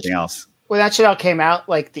ignore all everything else. when that shit all came out,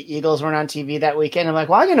 like the Eagles weren't on TV that weekend. I'm like,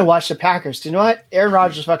 well, I'm gonna watch the Packers. Do you know what? Aaron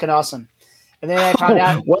Rodgers is fucking awesome. And then I found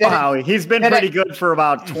out. Wow, he's been then pretty good for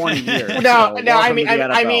about 20 years. No, so no, I welcome mean, to the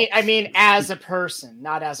NFL. I mean, as a person,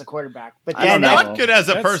 not as a quarterback. But I don't then, know. Not good as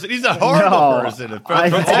a That's- person. He's a horrible No, person. From I all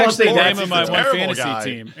don't That's think the sports, name he's of a my one terrible fantasy guy.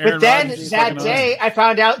 team. but Aaron then Rodgers is that fucking day, I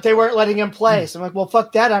found out they weren't letting him play. So I'm like, well,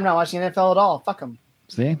 fuck that. I'm not watching NFL at all. Fuck him.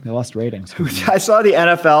 See, they lost ratings. I saw the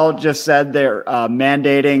NFL just said they're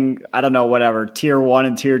mandating, I don't know, whatever, tier 1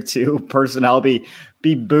 and tier 2 personnel be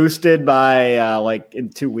boosted by like in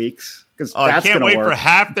 2 weeks. Because Oh, I that's can't going wait to work. for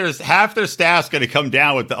half their staff's going to come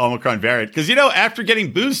down with the Omicron variant. Because after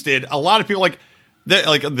getting boosted, a lot of people like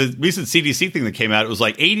the recent CDC thing that came out. It was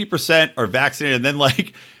like 80% are vaccinated, and then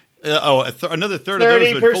like another third of those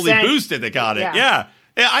who had fully 30%. boosted that got it. Yeah.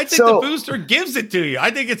 Yeah, I think So- the booster gives it to you.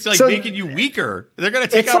 I think it's like So- making you weaker. They're going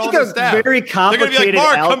to take It's out like all a the staff. very They're going to be like, complicated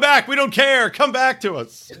Mark, come back. We don't care. Come back to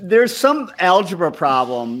us. There's some algebra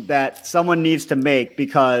problem that someone needs to make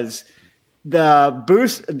because the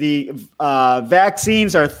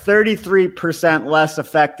vaccines are 33% less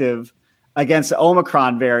effective against the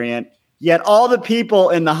Omicron variant, yet all the people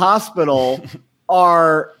in the hospital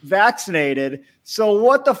are vaccinated. So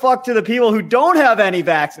what the fuck do the people who don't have any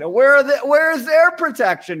vaccine? Where is their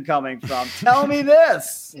protection coming from? Tell me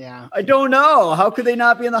this. Yeah. I don't know. How could they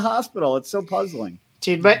not be in the hospital? It's so puzzling.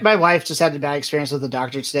 Dude, my wife just had a bad experience with the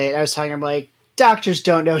doctor today. I was telling her, I'm like, doctors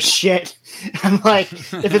don't know shit. I'm like,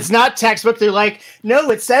 if it's not textbook, they're like, no,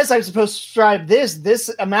 it says I'm supposed to prescribe this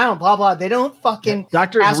amount, blah, blah. They don't fucking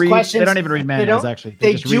Doctors ask read. questions. They don't even read They manuals. don't- Actually,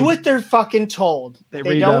 They just do read, what they're fucking told. They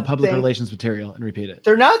read don't public think- relations material and repeat it.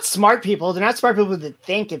 They're not smart people. They're not smart people that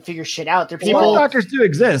think and figure shit out. They're people. Well, doctors do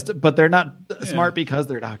exist, but they're not smart because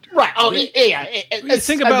they're doctors. Right. Oh, yeah.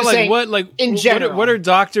 Think about in what general. what are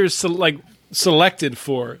doctors selected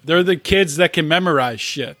for? They're the kids that can memorize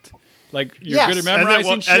shit. Like you're Yes. good at And that memorizing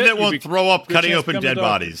won't, shit. and that you'd won't be- throw up good cutting chance open to become dead a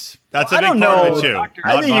doctor. bodies. That's a I big don't part know. of it too.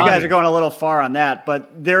 I think you Not guys are going a little far on that,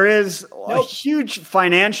 but there is a huge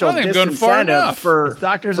financial I think I'm going far disincentive enough. for It's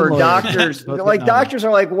doctors for and lawyers. doctors. Both Like get doctors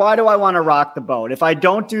are like, why do I want to rock the boat? If I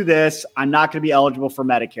don't do this, I'm not going to be eligible for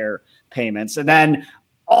Medicare payments, and then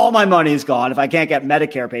all my money is gone if I can't get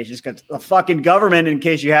Medicare patients because the fucking government, in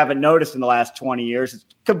case you haven't noticed in the last 20 years, has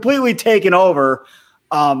completely taken over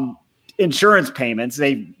insurance payments.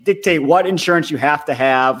 They dictate what insurance you have to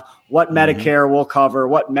have, what Medicare will cover,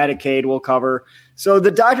 what Medicaid will cover. So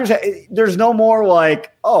the doctors, there's no more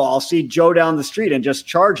like, oh, I'll see Joe down the street and just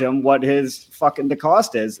charge him what his fucking the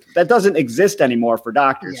cost is. That doesn't exist anymore for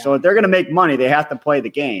doctors. Yeah. So if they're going to make money, they have to play the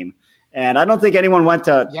game. And I don't think anyone went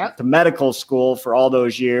to medical school for all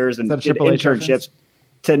those years and Is that a did Triple H internships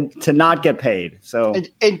to not get paid. So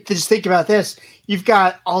And just think about this. You've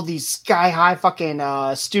got all these sky-high fucking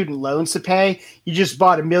student loans to pay. You just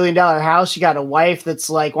bought $1 million house. You got a wife that's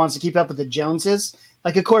like wants to keep up with the Joneses.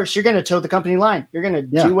 Like, of course, you're going to toe the company line. You're going to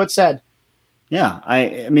do what's said. yeah,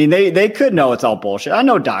 I mean, they could know it's all bullshit. I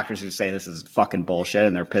know doctors who say this is fucking bullshit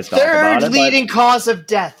and they're pissed off about Third it. leading cause of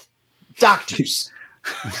death, doctors.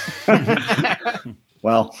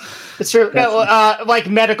 Well, It's true. Like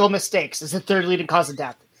medical mistakes is the third leading cause of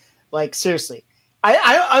death. Like, seriously.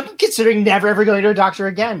 I'm considering never ever going to a doctor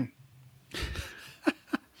again.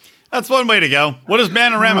 That's one way to go. What does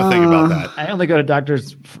Manorama think about that? I only go to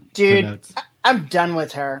doctors. For Dude, notes. I'm done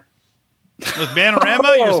with her. With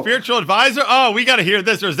Manorama, your spiritual advisor? Oh, we got to hear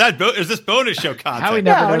this. Or is this bonus show content? Howie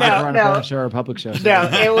never knows if no, we're on a bonus show or a public show. No,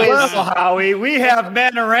 it was. Well, Howie, we have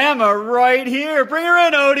Manorama right here. Bring her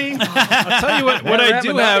in, Odie. I'll tell you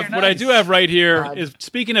what I do have right here is,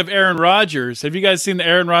 speaking of Aaron Rodgers, have you guys seen the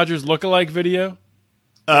Aaron Rodgers lookalike video?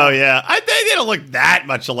 Oh, yeah. I think they don't look that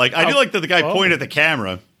much alike. I do like that the guy pointed at the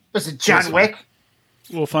camera. Was it John Wick?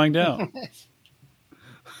 We'll find out.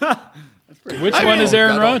 Which one is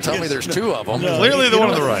Aaron Rodgers? Tell me there's two of them. Clearly the one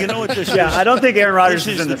on the right. You know what this Yeah, I don't think Aaron Rodgers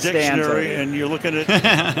This is in the the stands. dictionary, and you're looking at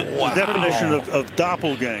the definition of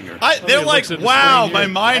doppelganger. They're He like, looks at the wow, screen my here.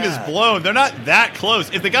 mind is blown. They're not that close.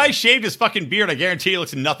 If the guy shaved his fucking beard, I guarantee he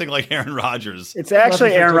looks nothing like Aaron Rodgers. It's actually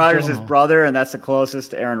Love Aaron the Rodgers' Joe. brother, and that's the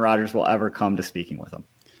closest Aaron Rodgers will ever come to speaking with him.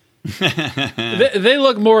 They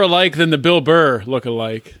look more alike than the Bill Burr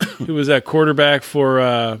look-alike, who was that quarterback for,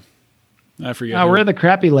 I forget. Oh, who. we're in the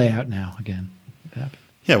crappy layout now again. What happened?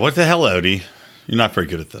 Yeah, what the hell, Odie? You're not very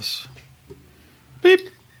good at this. Beep.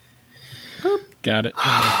 Got it.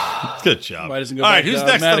 Good job. Why doesn't it go All right, back who's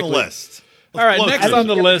next on the automatically? list? All right, blow next through on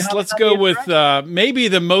the it. list, let's go with maybe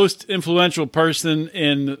the most influential person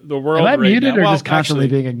in the world Am I right muted now. or Well, just constantly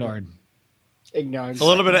actually, being ignored? Ignored. A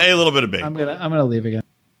little bit of A, a little bit of B. I'm gonna leave again.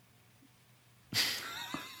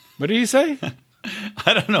 what did he say?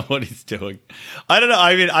 I don't know what he's doing. I don't know.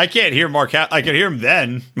 I mean, I can't hear Mark. I can hear him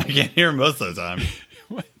then. I can't hear him most of the time.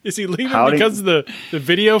 Is he leaving Howdy. because the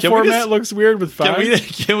video Can we format just- looks weird with Can five?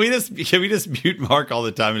 we just mute Mark all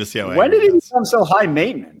the time and just see how When angry did he is? become so high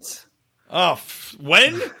maintenance? Oh,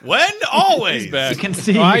 when? Always. He's back. You can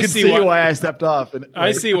see. Oh, I you can see see why- why I stepped off. And,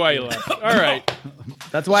 I see why you left. All right.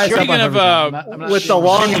 That's why I stepped Speaking off. of, every time. I'm not With the sure.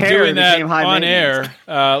 long Speaking of hair, doing it that became high on maintenance.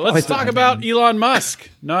 air, let's it's talk not about Elon Musk.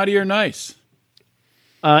 Naughty or nice?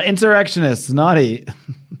 Insurrectionists, naughty.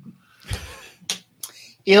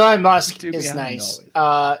 Elon Musk Too is behind nice.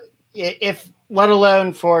 If let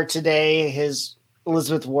alone for today, his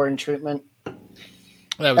Elizabeth Warren treatment.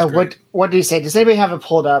 That was great. What did he say? Does anybody have it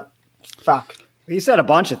pulled up? Fuck. He said a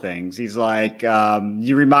bunch of things. He's like,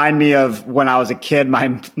 you remind me of when I was a kid,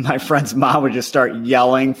 my friend's mom would just start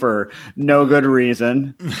yelling for no good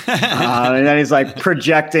reason. And then he's like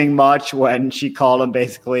projecting much when she called him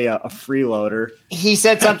basically a freeloader. He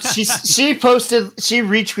said something. she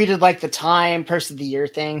retweeted like the Time Person of the Year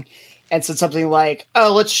thing and said something like,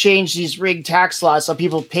 "Oh, let's change these rigged tax laws so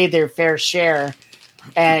people pay their fair share."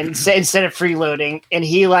 And say, instead of freeloading, and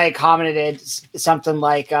he like commented something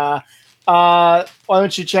like, why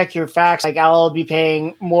don't you check your facts? Like, I'll be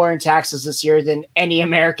paying more in taxes this year than any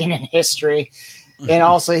American in history. And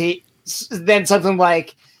also he then something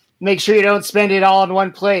like, make sure you don't spend it all in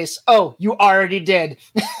one place. Oh, you already did.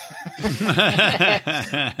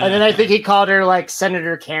 And then I think he called her like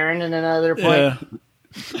Senator Karen in another point. Yeah.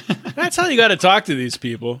 That's how you got to talk to these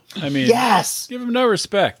people. I mean, Yes. give them no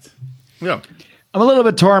respect. Yeah. I'm a little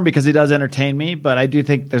bit torn because he does entertain me, but I do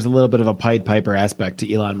think there's a little bit of a Pied Piper aspect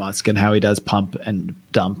to Elon Musk and how he does pump and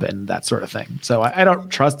dump and that sort of thing. So I don't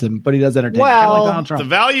trust him, but he does entertain me. Kinda Well, like Donald Trump. The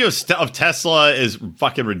value of Tesla is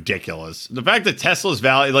fucking ridiculous. The fact that Tesla's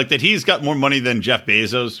value, like that he's got more money than Jeff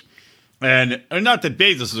Bezos, and not that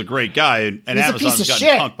Bezos is a great guy, and He's a Amazon's piece of gotten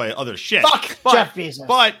shit. punked by other shit. Fuck Jeff Bezos.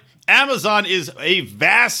 But Amazon is a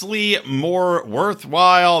vastly more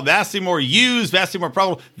worthwhile, vastly more used, vastly more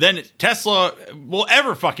profitable than Tesla will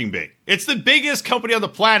ever fucking be. It's the biggest company on the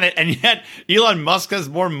planet, and yet Elon Musk has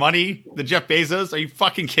more money than Jeff Bezos. Are you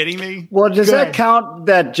fucking kidding me? Well, does Good. that count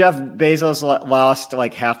that Jeff Bezos lost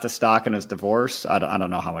like half the stock in his divorce? I don't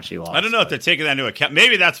know how much he lost. I don't know if they're taking that into account.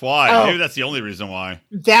 Maybe that's why. Oh. Maybe that's the only reason why.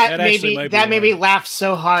 That actually made might be me why. laugh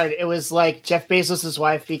so hard. It was like Jeff Bezos'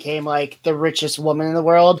 wife became like the richest woman in the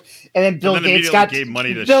world, and then Bill then Gates immediately gave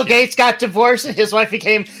money to Bill shit. Gates got divorced, and his wife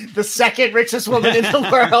became the second richest woman in the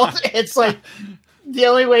world. It's like the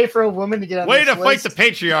only way for a woman to get on. Way this to fight list. the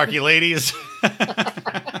patriarchy, ladies.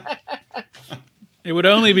 It would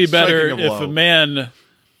only be better Striking a if blow. a man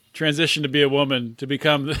transitioned to be a woman to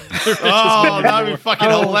become the richest Oh, woman in the that'd be world. fucking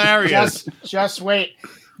Oh, hilarious. Just wait.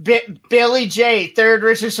 Billy J, third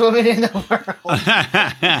richest woman in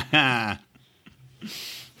the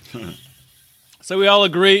world. So we all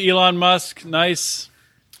agree, Elon Musk, nice.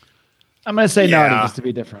 I'm going to say Yeah. naughty just to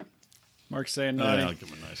be different. Mark's saying Yeah, naughty. I'll give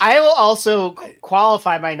him a nice. I will also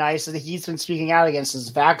qualify my nice that he's been speaking out against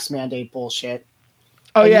his vax mandate bullshit.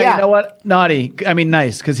 Oh, yeah, Yeah. you know what? Naughty. I mean,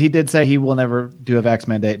 nice, because he did say he will never do a vax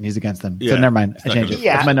mandate and he's against them. Yeah. So never mind. I Not changed gonna- it.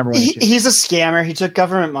 That's my number one issue. He's a scammer. He took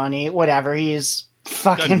government money. Whatever. He's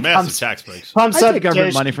Got fucking massive tax breaks. pumps I up take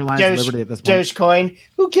government money for Lions of Liberty at this point. Dogecoin.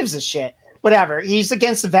 Who gives a shit? Whatever. He's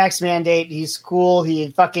against the vax mandate. He's cool. He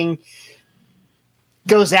fucking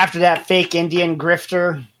goes after that fake Indian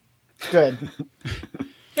grifter. Good.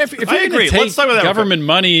 Yeah, if I you're agree. going to Let's talk about take that government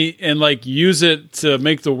money and like use it to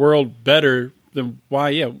make the world better, then why?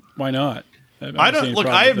 Yeah, why not? I don't look.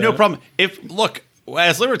 I have no problem.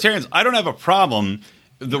 As libertarians, I don't have a problem.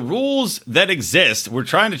 The rules that exist, we're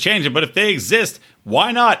trying to change it. But if they exist,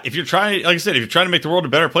 why not? If you're trying, like I said, if you're trying to make the world a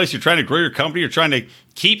better place, you're trying to grow your company, you're trying to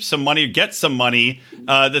keep some money, get some money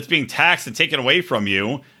that's being taxed and taken away from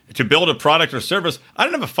you to build a product or service. I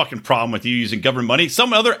don't have a fucking problem with you using government money.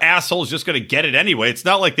 Some other asshole is just going to get it anyway. It's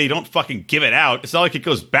not like they don't fucking give it out. It's not like it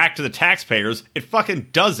goes back to the taxpayers. It fucking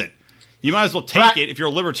doesn't. You might as well take it if you're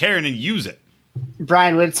a libertarian and use it.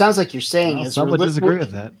 Brian, what it sounds like you're saying is some would disagree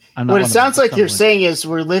with that. What it sounds like you're saying is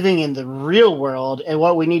we're living in the real world, and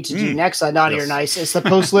what we need to do next on Naughty or Nice is the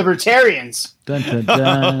post-libertarians. Dun, dun,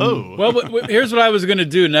 dun. Oh. Well, here's what I was going to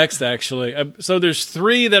do next, actually. So there's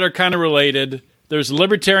three that are kind of related. There's the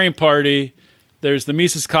Libertarian Party, there's the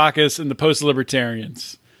Mises Caucus, and the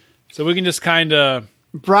Post-Libertarians. So we can just kind of...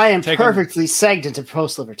 Brian perfectly segged into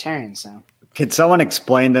post-libertarians now. Can someone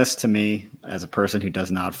explain this to me as a person who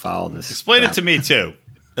does not follow this? Explain it to me, too,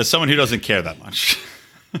 as someone who doesn't care that much.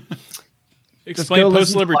 Explain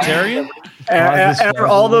post-libertarian?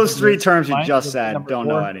 All those three terms you just said, don't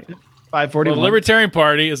know any. 541. Well, the Libertarian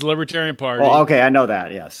Party is the Libertarian Party. Well, okay, I know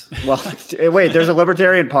that, yes. Well, wait, there's a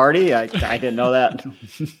Libertarian Party? I didn't know that.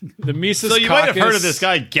 The Mises So you Caucus, might have heard of this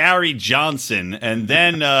guy, Gary Johnson, and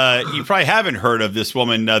then you probably haven't heard of this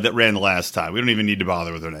woman that ran the last time. We don't even need to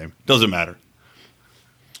bother with her name. Doesn't matter.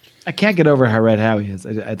 I can't get over how red Howie is.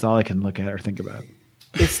 It's all I can look at or think about.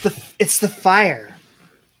 It's the fire.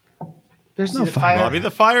 There's no the fire. Robbie the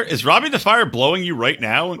Fire? Is Robbie the Fire blowing you right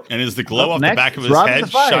now? And is the glow Up off next, the back of it's his Robbie head the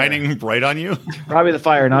Fire. shining bright on you? Robbie the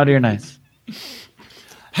Fire, Naughty or Nice.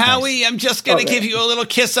 Howie, I'm just going to give you a little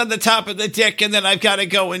kiss on the top of the dick, and then I've got to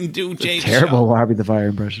go and do James. Terrible Robbie the Fire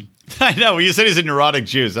impression. I know. You said he's a neurotic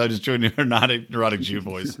Jew, so I was just doing a neurotic Jew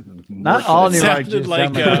voice. Not all neurotic sounded Jews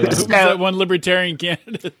like, sound who like was that one Libertarian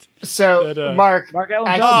candidate? So, That, Mark, Mark Allen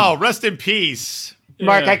I- Feldman. Oh, rest in peace.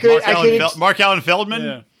 Mark, Yeah. I could, Mark Allen Feldman?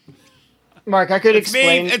 Yeah. Mark, I could It's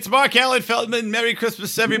explain. me. It's Mark Allen Feldman. Merry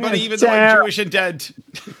Christmas, everybody, Yeah, even though I'm Sarah. Jewish and dead.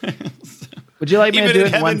 Would you like me to Even do in it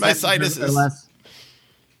in heaven, one my sentence or sinuses. less?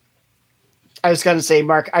 I was going to say,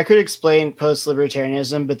 Mark, I could explain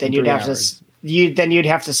post-libertarianism, but then In you'd 3 have hours. you'd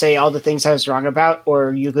have to say all the things I was wrong about,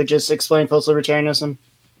 or you could just explain post-libertarianism.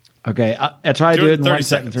 Okay, I'll try to Do do it it in 30 one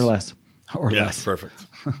sentence or seconds. less. Or Yeah, less.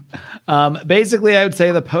 perfect. Basically, I would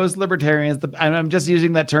say the post-libertarians, and I'm just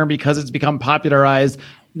using that term because it's become popularized.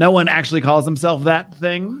 No one actually calls themselves that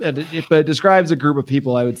thing, but it describes a group of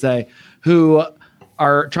people, I would say, who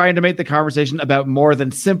are trying to make the conversation about more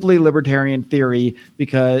than simply libertarian theory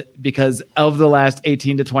because of the last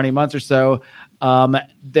 18 to 20 months or so.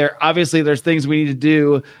 There's things we need to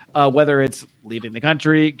do, whether it's leaving the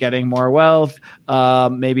country, getting more wealth,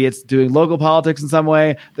 maybe it's doing local politics in some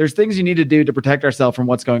way. There's things you need to do to protect ourselves from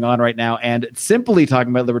what's going on right now. And simply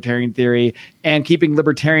talking about libertarian theory and keeping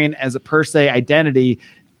libertarian as a per se identity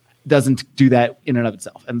doesn't do that in and of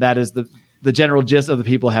itself. And that is the general gist of the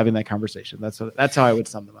people having that conversation. That's how I would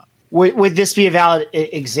sum them up. Would this be a valid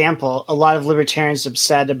example? A lot of libertarians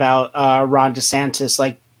upset about Ron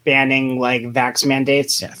DeSantis banning vax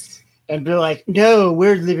mandates. Yes. And be like, no,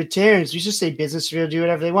 we're libertarians. We just say business people do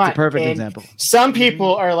whatever they want. It's a perfect And example. Some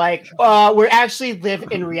people are like, we actually live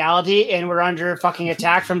in reality and we're under fucking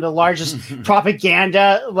attack from the largest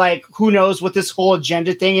propaganda. Who knows what this whole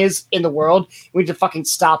agenda thing is in the world. We need to fucking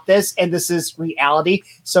stop this. And this is reality.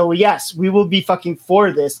 So yes, we will be fucking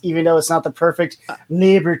for this, even though it's not the perfect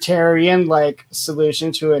libertarian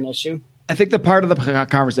solution to an issue. I think the part of the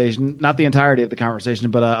conversation, not the entirety of the conversation,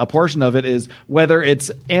 but a portion of it is whether it's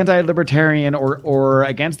anti-libertarian or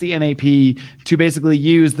against the NAP to basically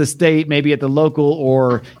use the state, maybe at the local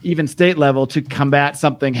or even state level, to combat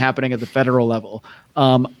something happening at the federal level.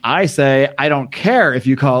 I say I don't care if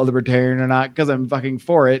you call it libertarian or not because I'm fucking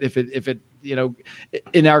for it. If it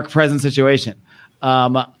in our present situation,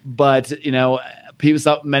 but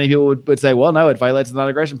many people would say, well, no, it violates the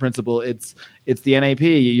non-aggression principle. It's the NAP.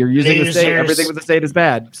 You're using the state. Everything with the state is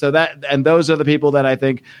bad. So those are the people that I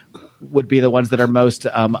think would be the ones that are most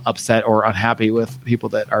upset or unhappy with people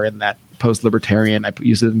that are in that post-libertarian, I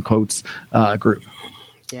use it in quotes, group.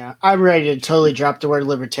 Yeah, I'm ready to totally drop the word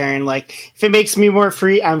libertarian. If it makes me more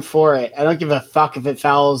free, I'm for it. I don't give a fuck if it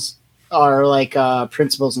fouls our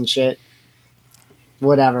principles and shit.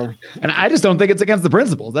 Whatever. And I just don't think it's against the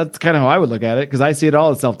principles. That's kind of how I would look at it because I see it all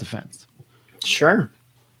as self-defense. Sure.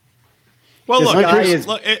 Well, This look, guy is-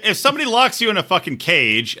 if somebody locks you in a fucking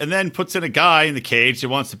cage and then puts in a guy in the cage that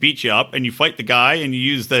wants to beat you up and you fight the guy and you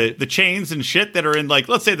use the chains and shit that are in,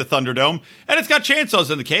 let's say the Thunderdome, and it's got chainsaws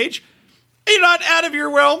in the cage, You're not out of your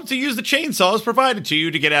realm to use the chainsaws provided to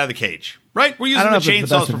you to get out of the cage, right? We're using don't the know if it's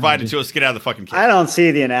the chainsaws best provided analogy. to us to get out of the fucking cage. I don't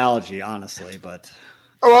see the analogy, honestly, but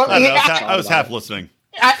Well, I don't know, yeah, I was half listening.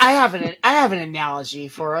 I have an analogy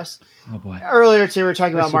for us. Oh boy. Earlier today, we were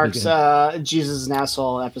talking This about should be Mark's Jesus is an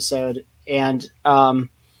asshole episode, and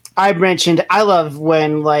I mentioned I love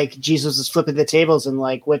when like Jesus is flipping the tables and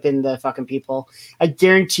like whipping the fucking people. I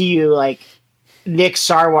guarantee you, like Nick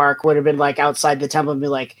Sarwark would have been like outside the temple and be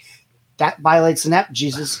like, "That violates the net,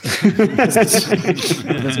 Jesus." With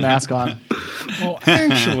his mask on. Well,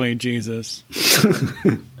 actually, Jesus.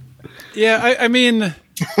 Yeah, I mean,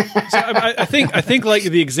 so I think like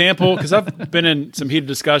the example, because I've been in some heated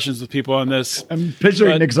discussions with people on this. I'm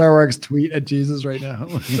picturing But- Nick Zarwark's tweet at Jesus right now.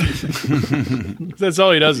 That's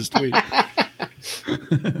all he does is tweet.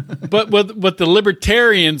 But what the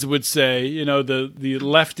libertarians would say, you know, the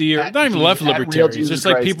lefty, or not even left real libertarians, Jesus just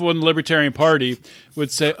like Christ. people in the Libertarian Party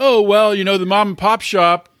would say, oh, well, you know, the mom and pop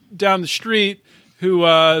shop down the street, who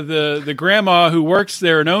the grandma who works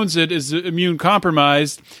there and owns it is immune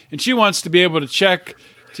compromised, and she wants to be able to check,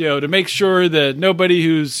 you know, to make sure that nobody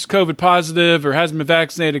who's COVID positive or hasn't been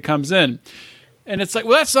vaccinated comes in. And it's like,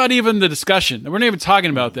 well, that's not even the discussion. We're not even talking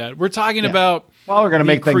about that. We're talking about Well, we're gonna the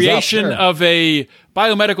make things up, creation sure. of a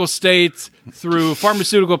biomedical state through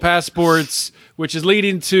pharmaceutical passports, which is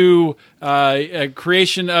leading to a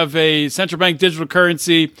creation of a central bank digital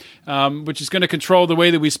currency, which is going to control the way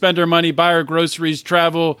that we spend our money, buy our groceries,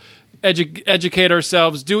 travel, educate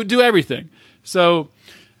ourselves, do everything. So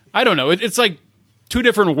I don't know. It's like two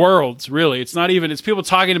different worlds, really. It's not even. It's people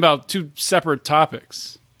talking about two separate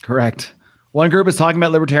topics. Correct. One group is talking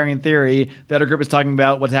about libertarian theory. The other group is talking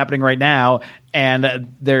about what's happening right now. And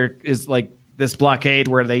there is like this blockade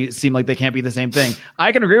where they seem like they can't be the same thing.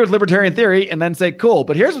 I can agree with libertarian theory and then say, cool,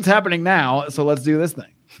 but here's what's happening now. So let's do this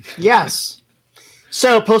thing. Yes.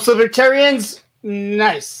 So post-libertarians,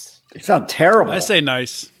 nice, you sound terrible. I say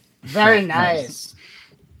nice. very nice.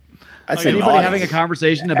 I'd say Anybody naughty. having a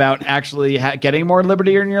conversation about actually getting more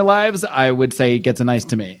liberty in your lives, I would say gets a nice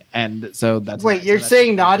to me. And so that's Wait, you're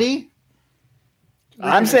saying naughty?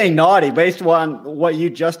 I'm saying naughty based on what you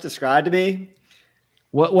just described to me.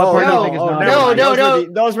 what part do you think is naughty? never mind.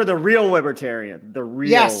 No. Those were the real libertarian. The real.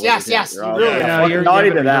 Yes, libertarians. the Oh, real yeah. libertarian. Fucking you're naughty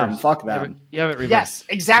giving to it them. reverse. Fuck them. You have it reversed. Yes,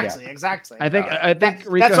 exactly. I think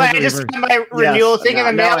Rico That's why has I it just reversed. got my renewal Yes, thing in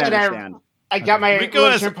the now mail, I and understand. I got my Rico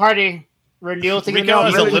has- Libertarian Party renewal thing in the Rico mail.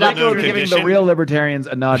 has a Really little not- known We're giving the condition. real libertarians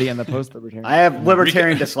a naughty and the post-libertarian. I have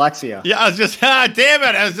libertarian dyslexia. Yeah, I was just damn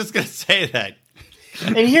it! I was just gonna say that.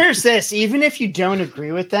 And here's this: even if you don't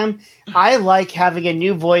agree with them, I like having a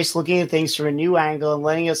new voice, looking at things from a new angle, and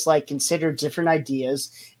letting us like consider different ideas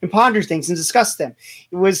and ponder things and discuss them.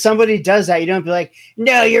 When somebody does that, you don't be like,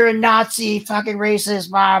 "No, you're a Nazi, fucking racist,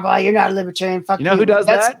 blah blah. You're not a libertarian." Fuck You know who does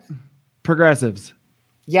That's- that? Progressives.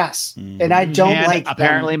 Yes, and I don't And like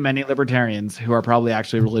apparently them. many libertarians who are probably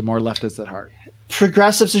actually really more leftists at heart.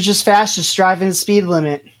 Progressives are just fascists driving the speed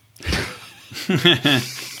limit.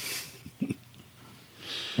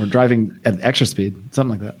 Or driving at extra speed,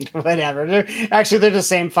 something like that. Whatever. They're the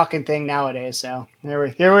same fucking thing nowadays. So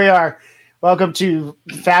here we are. Welcome to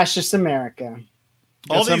fascist America.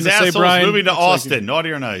 All something these to say, assholes Brian? moving to Looks like Austin,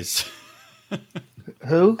 naughty or nice?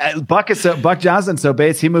 Who? Buck Johnson so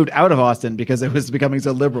base he moved out of Austin because it was becoming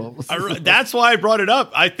so liberal. That's why I brought it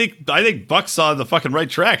up. I think Buck's on the fucking right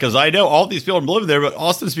track because I know all these people live there, but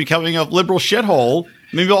Austin's becoming a liberal shithole.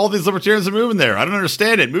 Maybe all these libertarians are moving there. I don't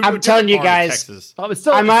understand it. Move to I'm a telling you different part of guys, Texas. Oh, it's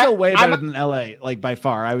still, I'm it's at- still way I'm- better than LA, like by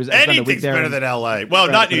far. I spent a week Anything's there. better than LA. Well,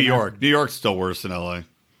 Better not than New LA. York. New York's still worse than LA.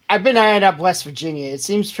 I've been eyeing up West Virginia. It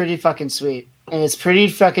seems pretty fucking sweet, and it's pretty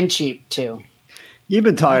fucking cheap too. You've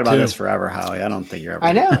been talking about too. this forever, Howie. I don't think you're ever.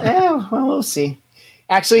 I know. Yeah, well, we'll see.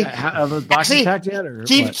 Actually, Are those boxes Actually, packed yet? Or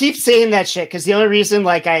keep what? saying that shit because the only reason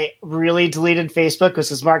like I really deleted Facebook was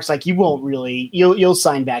because Mark's like, you won't really, you'll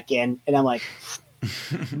sign back in, and I'm like,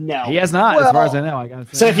 no. He has not, as far as I know. I gotta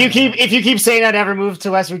say. So if you keep saying I'd ever move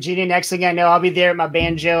to West Virginia, next thing I know, I'll be there at my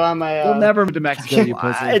banjo on my. We'll never move to Mexico, you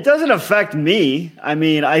pussy. It doesn't affect me. I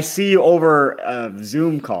mean, I see you over a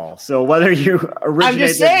Zoom call. So whether you originate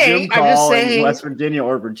the saying, Zoom I'm just call in saying. West Virginia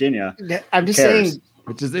or Virginia, I'm just cares? saying.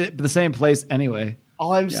 Which is the same place anyway.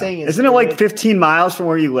 All I'm saying is, isn't it like 15 miles from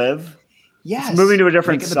where you live? yes, Moving to a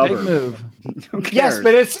different Making the big suburb. move. Who cares? yes,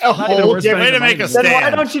 but it's a even whole worth spending Way different. to make a then why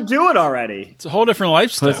stand. don't you do it already? It's a whole different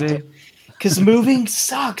lifestyle. Pussy. Because moving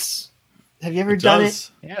sucks. Have you ever done it?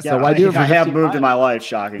 Yeah, Yeah, so why do it for I have 15 moved in miles? my life,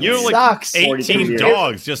 shockingly. You have like Sucks. 42 18 years.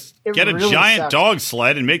 dogs. Just It get a really giant sucks. dog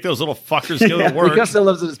sled and make those little fuckers go to work. Rico still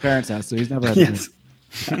lives at his parents' house, so he's never had to Yes.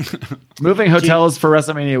 Moving hotels for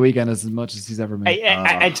WrestleMania weekend is as much as he's ever made.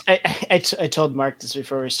 I told Mark this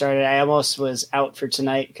before we started. I almost was out for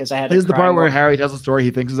tonight because I had. This is the part where Harry tells a story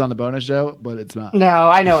he thinks is on the bonus show, but it's not. No,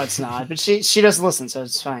 I know it's not, but she doesn't listen, so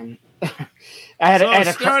it's fine. I had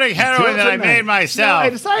a snorting heroin that I made myself. I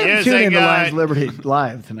decided to tune in to Lions Liberty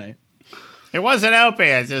live tonight. It wasn't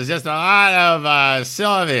opiates. It was just a lot of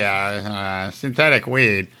Sylvia, synthetic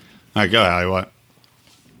weed. All right, go ahead. What?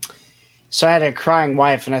 So I had a crying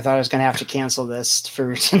wife, and I thought I was going to have to cancel this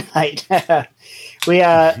for tonight.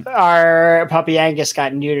 Our puppy Angus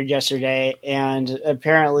got neutered yesterday, and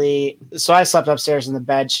apparently, so I slept upstairs in the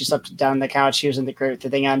bed. She slept down on the couch. She was in the crib with the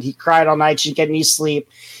thing on. He cried all night. She didn't get any sleep.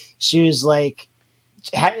 She was like,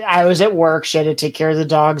 I was at work. She had to take care of the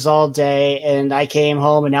dogs all day, and I came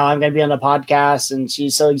home, and now I'm going to be on the podcast. And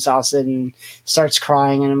she's so exhausted and starts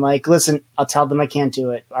crying. And I'm like, listen, I'll tell them I can't do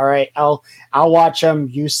it. All right, I'll watch them.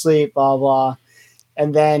 You sleep, blah blah.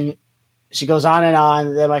 And then she goes on and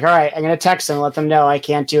on. They're like, all right, I'm going to text them and let them know I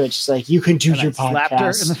can't do it. She's like, you can do your podcast. Slapped her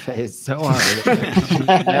in the face so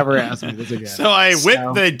hard. Never asked me this again. So I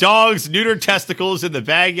whipped the dog's neutered testicles in the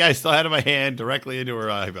bag I still had in my hand directly into her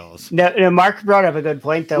eyeballs. No, Mark brought up a good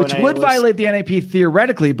point, though. Which would violate the NAP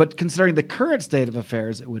theoretically, but considering the current state of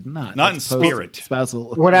affairs, it would not. Not in spirit.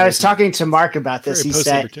 Spousal. When I was talking to Mark about this, he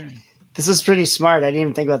said, this is pretty smart. I didn't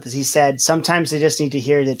even think about this. He said, sometimes they just need to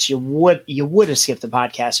hear that you would have skipped the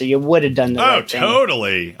podcast or you would have done the right thing.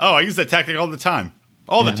 Totally. Oh, I use that tactic all the time.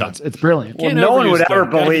 All the time. It's brilliant. Well, no one would ever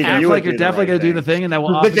believe act you. Like you're definitely going to do the thing, and that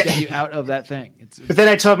will often get you out of that thing. But then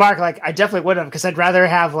I told Mark, like, I definitely would have, because I'd rather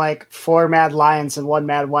have like 4 mad lions and 1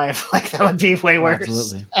 mad wife. Like, that would be way worse.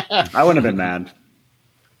 Absolutely. I wouldn't have been mad.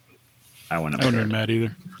 I wouldn't have been mad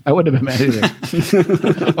either. I wouldn't have been mad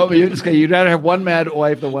either. Oh, but you'd rather have 1 mad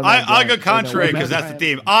wife than 1 mad I'll go contrary because that's the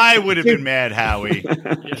theme. I would have been mad, Howie.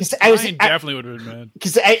 I definitely would have been mad.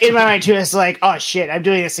 Because in my mind, too, it's like, oh, shit, I'm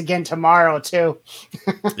doing this again tomorrow, too.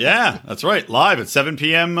 Yeah, that's right. Live at 7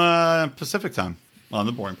 p.m. Pacific time on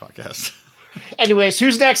the Boring Podcast. Anyways,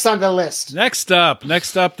 who's next on the list? Next up,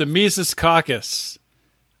 the Mises Caucus.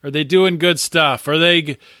 Are they doing good stuff? Are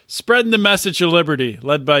they spreading the message of liberty,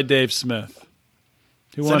 led by Dave Smith?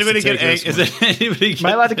 Who wants to take this one? Is anybody Am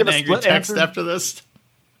I allowed to give an a angry split text answer? after this?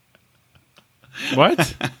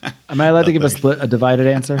 What? Am I allowed to give a divided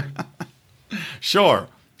answer? Sure.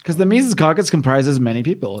 Because the Mises Caucus comprises many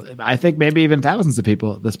people. I think maybe even thousands of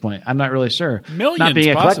people at this point. I'm not really sure. Millions, not being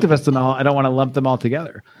a possibly. collectivist and all, I don't want to lump them all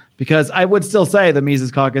together. Because I would still say the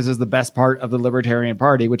Mises Caucus is the best part of the Libertarian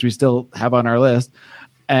Party, which we still have on our list.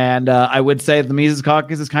 And I would say the Mises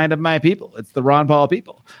Caucus is kind of my people. It's the Ron Paul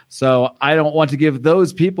people. So I don't want to give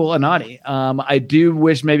those people a naughty. I do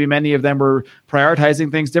wish maybe many of them were prioritizing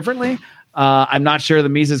things differently. I'm not sure the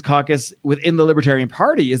Mises Caucus within the Libertarian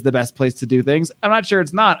Party is the best place to do things. I'm not sure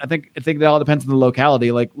it's not. I think that all depends on the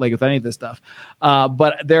locality, like with any of this stuff.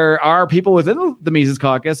 But there are people within the Mises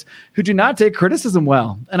Caucus who do not take criticism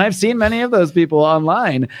well. And I've seen many of those people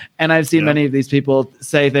online. And I've seen many of these people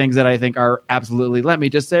say things that I think are absolutely, let me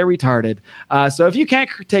just say, retarded. So if you can't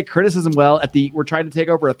take criticism well we're trying to take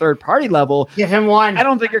over a third party level, give him one. I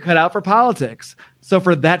don't think you're cut out for politics. So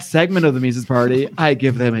for that segment of the Mises Party, I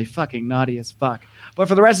give them a fucking naughty as fuck. But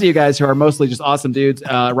for the rest of you guys who are mostly just awesome dudes,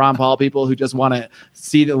 Ron Paul people who just want to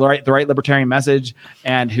see the right libertarian message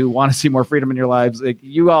and who want to see more freedom in your lives, like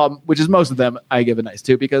you all, which is most of them, I give a nice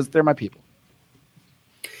to because they're my people.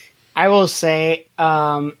 I will say,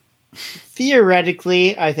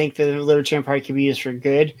 theoretically, I think the Libertarian Party could be used for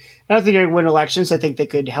good. I don't think they're going to win elections. I think they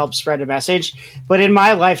could help spread a message. But in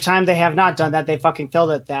my lifetime, they have not done that. They fucking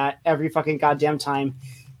failed at that every fucking goddamn time.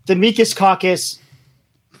 The Mises Caucus,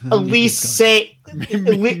 at least say...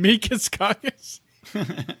 Mises Caucus?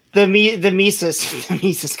 The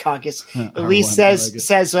Mises Caucus at least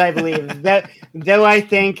says what I believe. Though I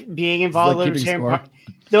think being involved in the Libertarian Party...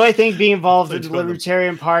 Though I think being involved in the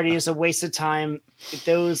Libertarian Party is a waste of time,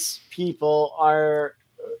 those people are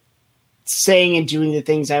saying and doing the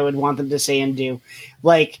things I would want them to say and do.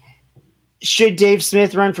 Like, should Dave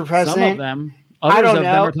Smith run for president? Some of them. Others I don't of know.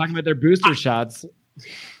 them are talking about their booster shots.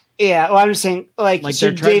 Yeah, well, I'm just saying, like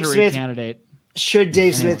their treasury candidate. Should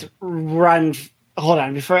Dave Smith run? Hold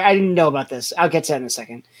on, I didn't know about this. I'll get to that in a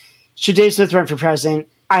second. Should Dave Smith run for president?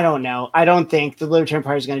 I don't know. I don't think the Libertarian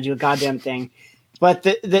Party is going to do a goddamn thing. But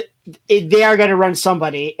they are going to run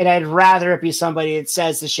somebody, and I'd rather it be somebody that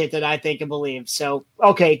says the shit that I think and believe. So,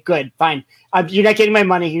 okay, good, fine. You're not getting my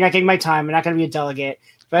money. You're not getting my time. I'm not going to be a delegate.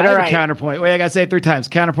 But I all have a right. counterpoint. Wait, I gotta say it 3 times.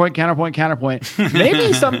 Counterpoint, counterpoint, counterpoint. Maybe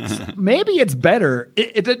it's better.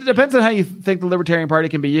 It depends on how you think the Libertarian Party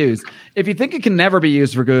can be used. If you think it can never be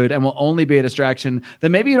used for good and will only be a distraction,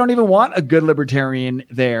 then maybe you don't even want a good libertarian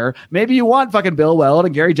there. Maybe you want fucking Bill Weld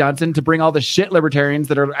and Gary Johnson to bring all the shit libertarians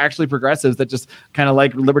that are actually progressives that just kind of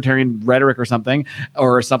like libertarian rhetoric or something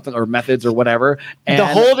or methods or whatever. And The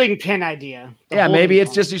holding pin idea. yeah, maybe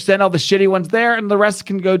it's just you send all the shitty ones there and the rest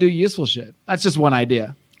can go do useful shit. That's just one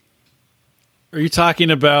idea. Are you talking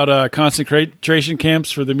about concentration camps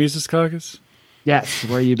for the Mises Caucus? Yes,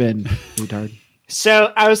 where you been, retard?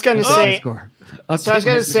 So I was going to say. Score. So I was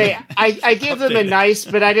going to say, I gave them a nice,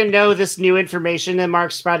 but I didn't know this new information that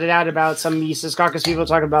Mark sprouted out about some Mises Caucus people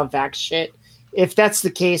talking about vax shit. If that's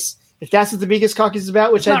the case, if that's what the Mises Caucus is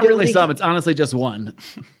about, which It's not I didn't really think, some. It's honestly just one.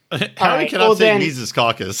 How right, cannot well say then- Mises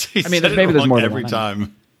Caucus? He I mean, said it maybe there's wrong more than every one.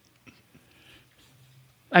 time.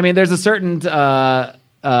 I mean, there's a certain,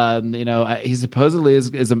 he supposedly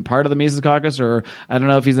is a part of the Mises Caucus, or I don't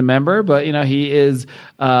know if he's a member, but he is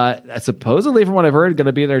supposedly, from what I've heard, going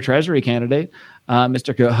to be their treasury candidate,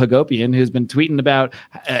 Mr. Hagopian, who's been tweeting about.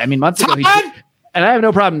 I mean, months ago, and I have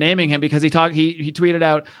no problem naming him because he tweeted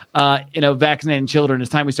out, vaccinating children.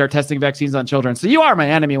 It's time we start testing vaccines on children. So you are my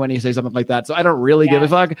enemy when you say something like that. So I don't really give a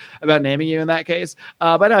fuck about naming you in that case.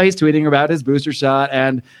 But no, he's tweeting about his booster shot,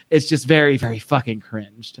 and it's just very, very fucking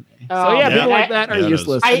cringe to me. So yeah, people like that are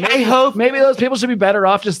useless. I hope Maybe those people should be better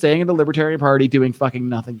off just staying in the Libertarian Party doing fucking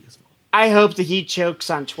nothing useful. I hope that he chokes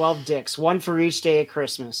on 12 dicks, one for each day of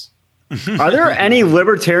Christmas. Are there any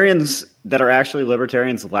libertarians that are actually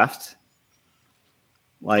libertarians left?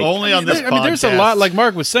 Like Only on this I mean, there's a podcast. lot, like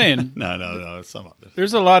Mark was saying. No. Some of it.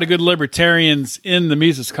 There's a lot of good libertarians in the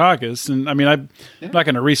Mises Caucus, and I mean, I'm not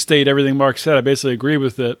going to restate everything Mark said. I basically agree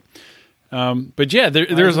with it. But yeah,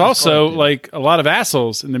 there's also like a lot of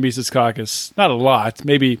assholes in the Mises Caucus. Not a lot,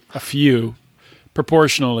 maybe a few,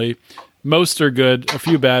 proportionally. Most are good, a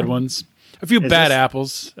few bad ones, a few bad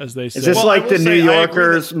apples, as they say. Is this Well, like I the will New say, I agree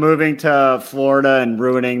Yorkers moving to Florida and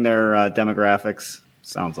ruining their demographics?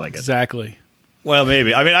 Sounds like it. Exactly. Well,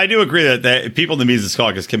 maybe. I mean, I do agree that people in the Mises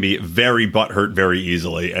Caucus can be very butthurt very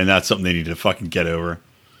easily, and that's something they need to fucking get over.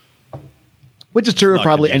 Which is true of Not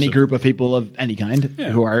probably any conducive. group of people of any kind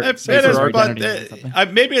who are It safer is, or but identity or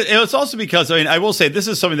something. maybe it's also because I will say this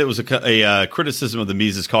is something that was a criticism of the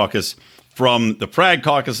Mises Caucus from the Prague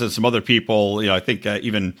Caucus and some other people. I think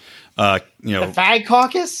even The Fag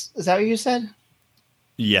Caucus? Is that what you said?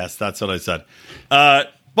 Yes, that's what I said.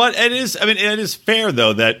 But it is. I mean, it is fair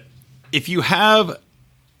though that if you have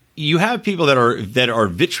people that are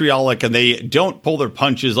vitriolic and they don't pull their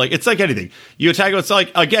punches, like it's like anything. You attack, it's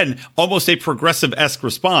like, again, almost a progressive-esque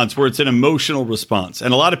response where it's an emotional response.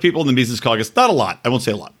 And a lot of people in the Mises Caucus, not a lot, I won't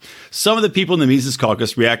say a lot. Some of the people in the Mises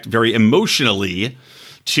Caucus react very emotionally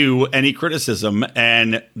to any criticism,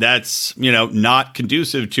 and that's not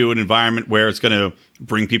conducive to an environment where it's going to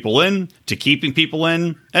bring people in, to keeping people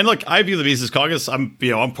in. And look, I view the Mises Caucus. I'm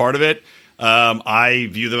part of it. I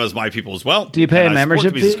view them as my people as well. Do you pay a and I support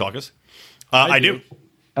membership the Mises fee? Caucus. I do.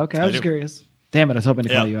 Okay, I was just do. curious. Damn it, I was hoping to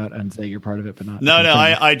call Yeah. you out and say you're part of it, but not. No,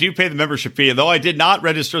 I do pay the membership fee, though I did not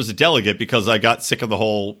register as a delegate because I got sick of the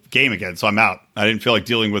whole game again, so I'm out. I didn't feel like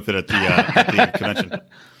dealing with it at the convention.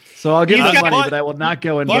 So I'll give You've you got- money, but I will not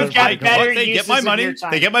go and But vote. got better they get my uses of money. your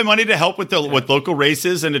time. They get my money to help with local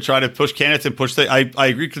races and to try to push candidates and push. I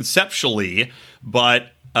agree conceptually,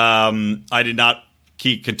 but I did not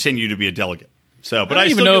continue to be a delegate. So, but I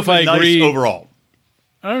don't even still know give if I them nice agree overall.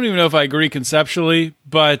 I don't even know if I agree conceptually,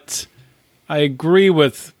 but I agree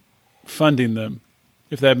with funding them,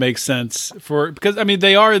 if that makes sense. Because I mean,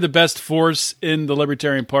 they are the best force in the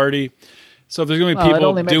Libertarian Party. So if there's going to be Well, it people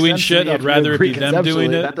only makes doing sense to shit, me if I'd you rather it agree be them doing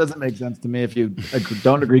conceptually. it. That doesn't make sense to me if you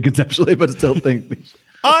don't agree conceptually, but still think.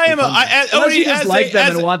 Unless Odie you just like them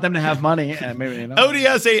as and want them to have money, and maybe Odie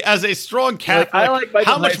as a strong Catholic. I like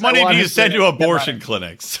Michael how much Heiss. I money do want you him send to to get abortion money.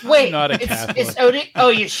 clinics? Wait, not a it's Catholic. Odie. Oh,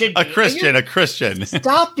 you should be. A Christian.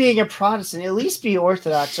 Stop being a Protestant. At least be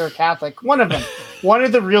Orthodox or Catholic. One of them. One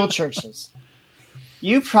of the real churches.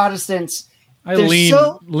 You Protestants. I they're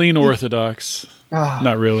lean Orthodox. Ah.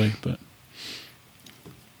 Not really, but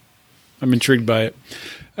I'm intrigued by it.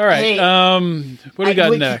 All right. Hey, what do we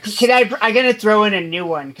got next? Can I'm going to throw in a new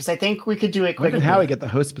one because I think we could do it When quickly. did Howie get the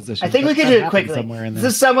host position? I think we That could do it happened quickly. somewhere in This there.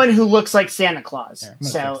 is someone who looks like Santa Claus. I'm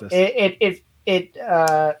gonna So fix this.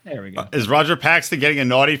 There we go. Is Roger Paxton getting a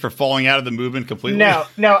naughty for falling out of the movement completely? No.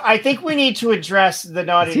 I think we need to address the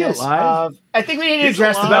naughtiness alive? I think we need to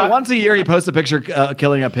address About once a year, he posts a picture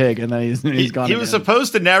killing a pig, and then he's gone. He was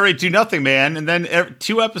supposed to narrate Do Nothing Man, and then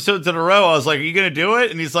 2 episodes in a row, I was like, "Are you going to do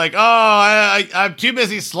it?" And he's like, "Oh, I'm too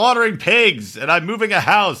busy slaughtering pigs, and I'm moving a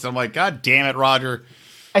house." I'm like, "God damn it, Roger!"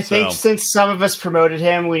 I think since some of us promoted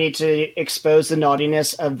him, we need to expose the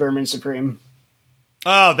naughtiness of Vermin Supreme.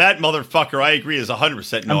 Oh, that motherfucker! I agree is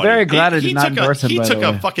 100% naughty. I'm very glad I did not endorse him. He by took the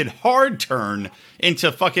way. a fucking hard turn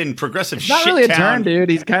into fucking progressive It's shit. not really a turn, dude.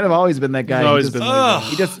 He's kind of always been that guy. He's always He been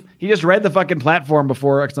just- like that. he just read the fucking platform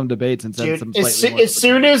before some debates and said Dude, some as slightly more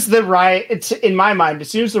soon as the riot, it's in my mind, as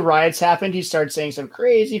soon as the riots happened, he started saying some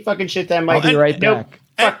crazy fucking shit that I'm I'll like, be right nope, back.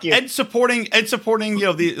 fuck you. And supporting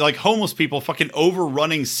the like homeless people fucking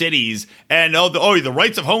overrunning cities and the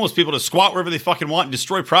rights of homeless people to squat wherever they fucking want and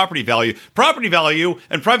destroy property value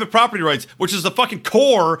and private property rights, which is the fucking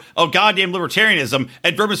core of goddamn libertarianism.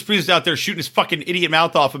 And Vermin Supreme's out there shooting his fucking idiot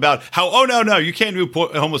mouth off about how no you can't move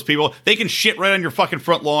homeless people, they can shit right on your fucking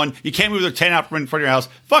front lawn, you can't move their tent out from in front of your house.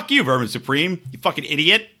 Fuck you, Vermin Supreme, you fucking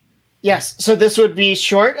idiot. Yes, so this would be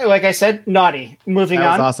short, like I said, naughty. Moving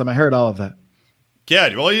That was on. awesome. I heard all of that.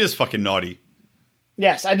 Yeah, well, he is fucking naughty.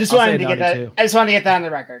 Yes, I just I'll wanted say to get naughty, that. too. I just wanted to get that on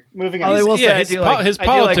the record. Moving on. Oh, they will say Yeah, I his, do like- his I do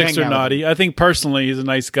like politics hanging are out with naughty. I think personally he's a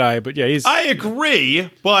nice guy, but yeah, he's. I agree,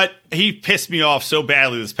 but he pissed me off so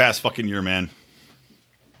badly this past fucking year, man.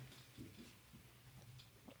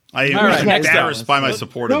 I am All right, next embarrassed up. by my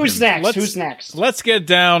support of Who's him. next? Let's- Who's next? Let's get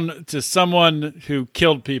down to someone who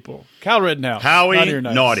killed people. Kyle Rittenhouse. Howie, naughty or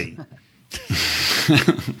nice? naughty.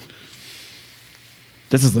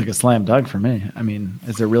 This is like a slam dunk for me. I mean,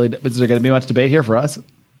 is there going to be much debate here for us?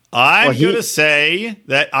 I'm going to say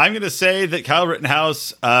that Kyle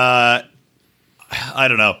Rittenhouse, I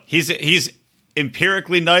don't know. He's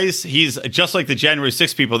empirically nice. He's just like the January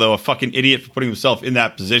 6 people, though, a fucking idiot for putting himself in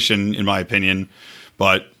that position, in my opinion.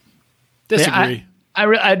 But Disagree. I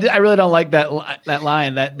really don't like that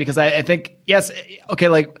line because I think yes, okay,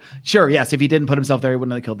 like sure, yes, if he didn't put himself there, he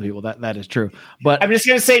wouldn't have killed the people. That is true. But I'm just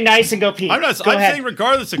gonna say nice and go pee. I'm Go ahead. saying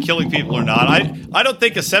regardless of killing people or not, I don't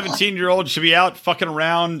think a 17-year-old should be out fucking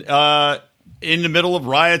around in the middle of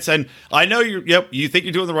riots. And I know you think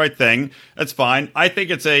you're doing the right thing. That's fine. I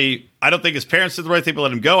don't think his parents did the right thing to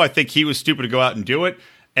let him go. I think he was stupid to go out and do it.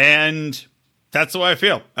 And that's the way I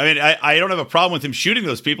feel. I mean, I don't have a problem with him shooting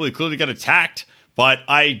those people. He clearly got attacked. But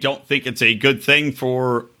I don't think it's a good thing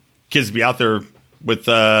for kids to be out there with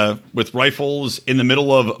rifles in the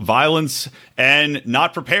middle of violence and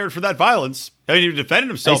not prepared for that violence. I mean, he defended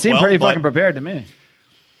they himself seem well. pretty but, fucking prepared to me.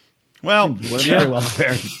 well, Very well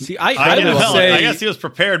prepared. See, I would don't know. say, I guess he was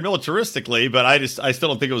prepared militaristically, but I still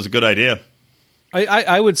don't think it was a good idea.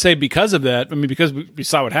 I would say because of that. I mean, because we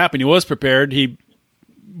saw what happened. He was prepared. He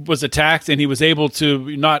was attacked, and he was able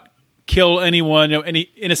to not kill anyone, any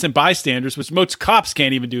innocent bystanders, which most cops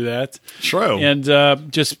can't even do that. True. And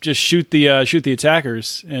just shoot the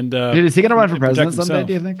attackers. And Dude, is he going to run for protect president someday? himself.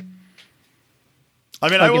 Do you think? I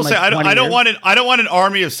mean, Like I will in, say like, 20 I don't years? want an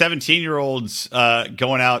army of 17-year-olds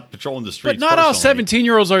going out patrolling the streets. But not all personally.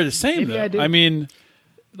 17-year-olds are the same, Maybe though. I do. I mean,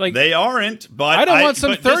 like They aren't, but I don't want some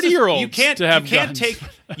but this is- 30-year-olds You can't to have you can't guns. take.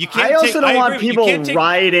 You can't. I also take, don't I want agree, you people can't take-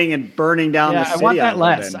 rioting and burning down Yeah, the I city. want that I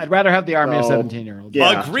live less. in. I'd rather have the army of So, 17-year-olds.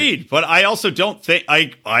 yeah. Agreed, but I also don't think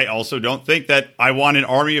I also don't think that I want an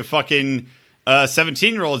army of fucking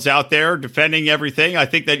 17-year-olds out there defending everything. I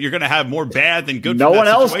think that you're going to have more bad than good. No from that one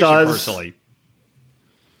else situation, does. Personally,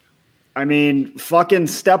 I mean, fucking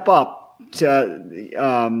step up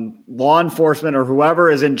to law enforcement or whoever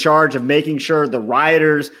is in charge of making sure the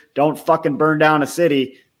rioters don't fucking burn down a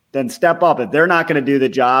city. Then step up. If they're not going to do the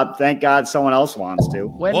job, thank God someone else wants to.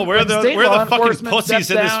 well, we're the fucking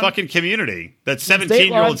pussies in this fucking community. That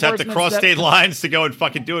 17-year-olds have to enforcement cross steps state down. lines to go and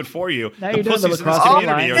fucking do it for you. Now The you're doing the pussies in this cross state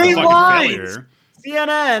community are lines. the State fucking lines.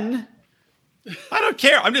 failure. CNN. I don't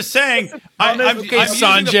care. I'm just saying. I'm using the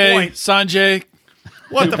Sanjay, point. Sanjay.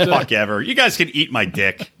 What the fuck ever. You guys can eat my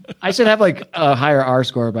dick. I should have like a higher R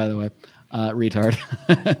score, by the way. Retard.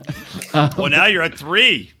 Well, now you're at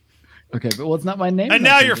 3. Okay, but well, it's not my name. And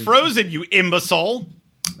now you're frozen, you imbecile.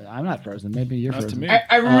 I'm not frozen. Maybe you're Not to frozen. me.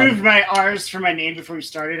 I removed my R's from my name before we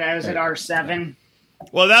started. I was at R7.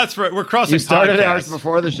 Well, that's right. We're crossing You started podcasts. ours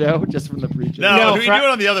before the show, just from the pre-show. No, No, we do it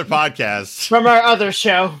on the other podcasts. From our other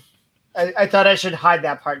show. I thought I should hide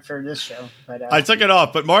that part for this show. But I took it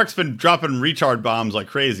off, but Mark's been dropping retard bombs like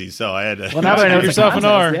crazy, so I had to. Well, now that I know Give it's a yourself an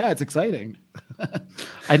contest, R. yeah, it's exciting.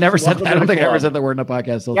 I never said. Welcome I to don't the think I ever club. said the word in a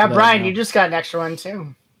podcast. till yeah, today, Brian, no. you just got an extra one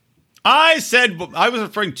too. I said I was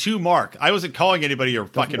referring to Mark. I wasn't calling anybody a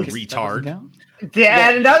fucking That doesn't retard. count?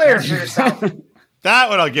 Add another for yourself. That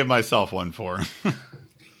one I'll give myself one for.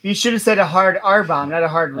 You should have said a hard R bomb, not a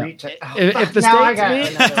hard reach. If the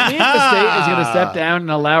state is going to step down and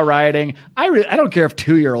allow rioting, I don't care if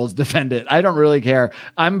 2-year-olds defend it. I don't really care.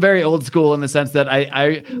 I'm very old school in the sense that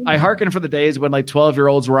I hearken for the days when like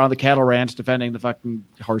 12-year-olds were on the cattle ranch defending the fucking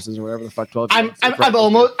horses or whatever the fuck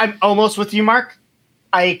 12-year-olds. I'm almost with you, Mark.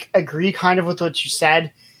 I agree kind of with what you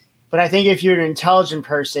said, but I think if you're an intelligent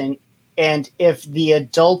person and if the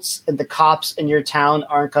adults and the cops in your town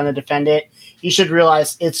aren't going to defend it, you should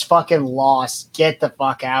realize it's fucking lost. Get the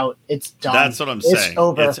fuck out. It's done. That's what I'm saying. It's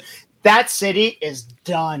over. That city is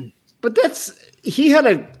done. But he had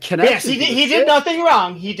a connection. Yes, he did nothing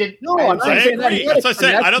wrong. He did. No, I agree. That's what I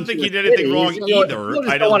said. I don't think he did anything wrong either.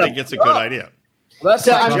 I don't think it's a good idea. Well, that's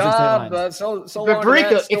So, my I'm- job. But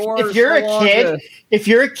Barico, if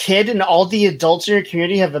you're a kid and all the adults in your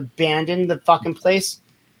community have abandoned the fucking place,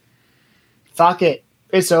 fuck it.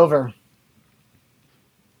 It's over.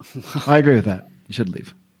 I agree with that. You should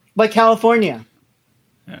leave. Like California.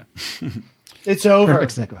 Yeah. It's over.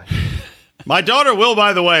 Perfect segue. My daughter will,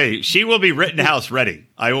 by the way, she will be Rittenhouse ready.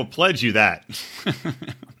 I will pledge you that.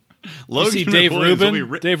 You see Logan Dave McWilliams will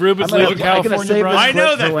Rubin? be Dave Rubin's I'm gonna- leaving I'm gonna California, save Brian. I know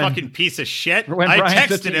clip that for when- fucking piece of shit. for when I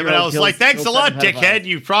Brian's texted him and I was 15-year-old like, thanks a kills lot, 7 dickhead.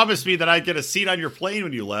 You promised me that I'd get a seat on your plane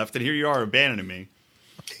when you left, and here you are abandoning me.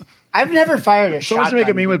 I've never fired a Someone's shotgun.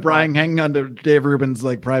 making me with Brian hanging onto Dave Rubin's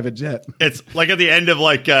like private jet. It's like at the end of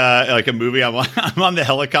like a movie. I'm on the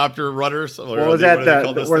helicopter runners. What was that?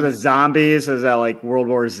 Where the zombies? Is that like World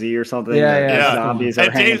War Z or something? Yeah. Zombies And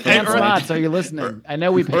are hanging Dave- from and the or- plane. Spots, are you listening? I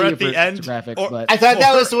know we or pay you at for the end, graphics, or- but I thought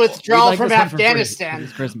that was the we'd withdrawal like from this one for free. Afghanistan.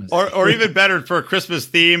 It's Christmas. or even better for a Christmas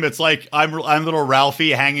theme, it's like I'm little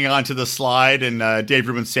Ralphie hanging onto the slide, and Dave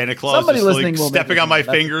Rubin's Santa Claus Somebody is like listening will make stepping this on my one.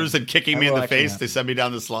 That's fingers and kicking me in will the actually face. happen. They send me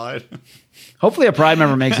down the slide. Hopefully a Pride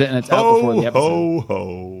member makes it and it's out before the episode.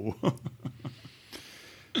 Ho ho.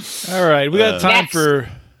 All right, we got time Next.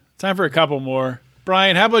 for a couple more.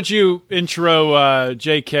 Brian, how about you intro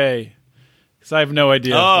JK? Because I have no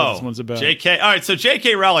idea what this one's about. JK. All right, so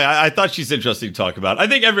JK Rowling, I thought she's interesting to talk about. I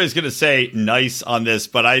think everybody's going to say nice on this,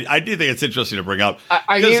 but I do think it's interesting to bring up.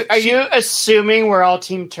 Are you assuming we're all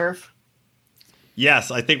team turf?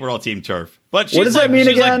 Yes, I think we're all team turf. But What does that mean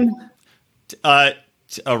she's again?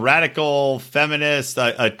 A radical feminist,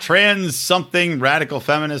 a trans something radical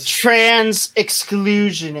feminist, Trans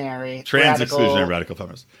exclusionary. radical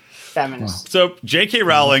feminist. feminist. So J.K.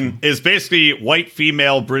 Rowling is basically white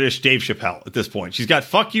female British Dave Chappelle at this point. She's got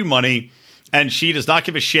fuck you money, and she does not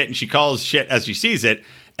give a shit, and she calls shit as she sees it.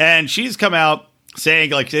 And she's come out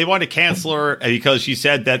saying like they want to cancel her because she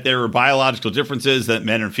said that there were biological differences, that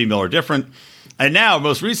men and female are different. And now,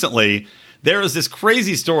 most recently, there is this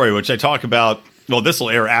crazy story which I talk about. Well, this will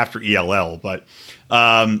air after ELL, but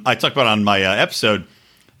I talked about it on my episode.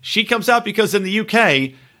 She comes out because in the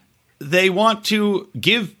UK, they want to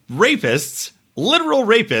give rapists, literal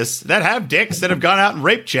rapists that have dicks that have gone out and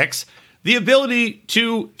raped chicks, the ability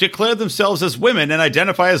to declare themselves as women and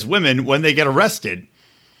identify as women when they get arrested,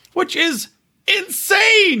 which is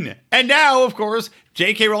insane. And now, of course,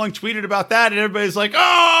 J.K. Rowling tweeted about that, and everybody's like,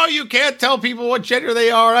 oh, you can't tell people what gender they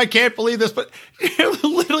are. I can't believe this. But you're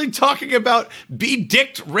literally talking about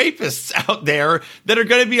be-dicked rapists out there that are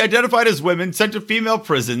going to be identified as women, sent to female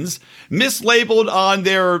prisons, mislabeled on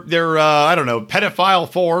their I don't know, pedophile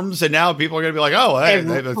forms. And now people are going to be like, oh, hey, And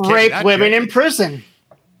they can't be rape that women chick. in prison.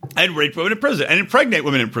 And rape women in prison and impregnate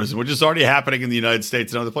women in prison, which is already happening in the United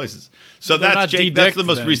States and other places. So They're that's not that's the de-dicked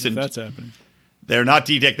most then, recent. if that's happening. They're not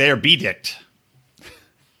D-dicked, they are B-dicked.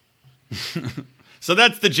 So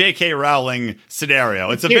that's the J.K. Rowling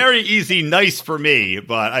scenario. It's a very easy, nice for me,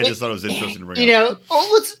 but I just thought it was interesting to bring You up.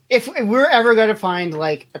 know, if we're ever going to find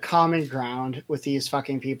like a common ground with these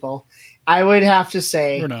fucking people, I would have to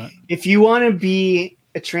say, We're not. if you want to be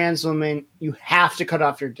a trans woman, you have to cut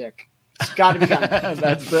off your dick. It's got to be done.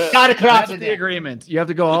 That's the Gotta cut off that's the the dick. agreement. You have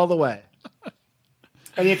to go all the way.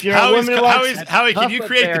 And if you're a Howie, woman, who wants, can tough you but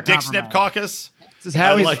create fair the Dick Snip compromise. Caucus? This is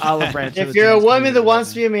how he's like olive that. branch. to if the you're a trans woman that community. wants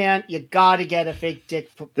to be a man, you got to get a fake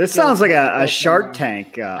dick. This sounds like a Shark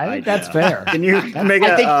Tank. I think that's fair. Can you make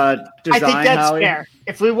I think- a design, I think that's Howie? fair.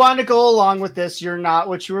 If we want to go along with this, you're not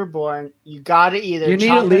what you were born. You got to either. You need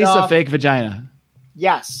chop at least it a off. fake vagina.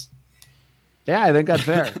 Yes, Yeah, I think that's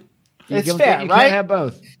fair. It's you fair, you right? can't have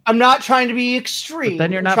both. I'm not trying to be extreme. But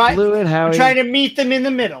then you're I'm not trying- fluid, Howie. I'm trying to meet them in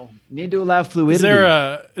the middle. You need to allow fluidity.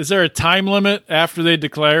 Is there a time limit after they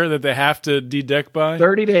declare that they have to de-dick by?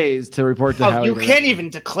 30 days to report to Oh, Howie. you Directly. can't even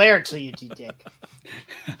declare till you de-dick.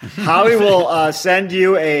 Howie will send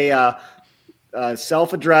you a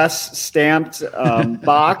self-addressed stamped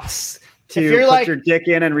box to you're put like- your dick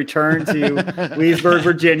in and return to Leesburg,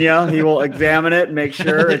 Virginia. He will examine it and make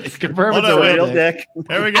sure it's Confirm it's it's a a real real dick.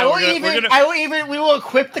 There we I go. will we will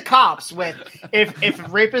equip the cops with if a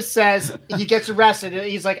rapist says he gets arrested,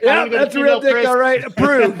 he's like, I Yeah, want to go that's to a real female dick. All prison. right,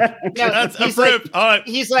 approved. No, That's he's approved. like, All right.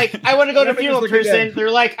 he's like, I want to go to Let me female just look prison. again.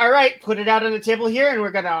 They're like, all right, put it out on the table here, and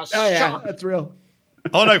we're gonna Oh yeah, shop. that's real.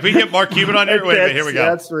 Hold on. Can we get Mark Cuban on here? Wait a minute. Here we go.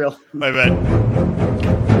 That's real. Wait a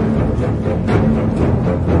minute.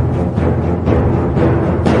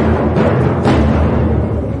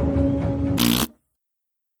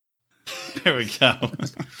 There we go.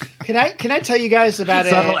 Can I tell you guys about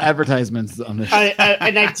Subtle advertisements on this.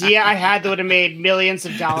 an idea I had that would have made millions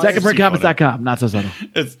of dollars? Secondprintcomics.com. Not so subtle.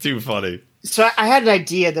 It's too funny. So I had an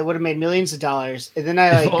idea that would have made millions of dollars, and then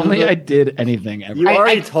I If only I did anything ever. You I-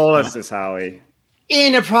 already told us this, Howie.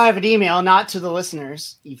 in a private email, not to the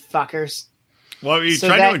listeners, you fuckers. Well, are you So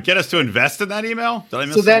trying to that- get us to invest in that email? Did I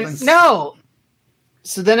miss So then, something? no.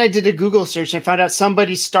 So then I did a Google search and I found out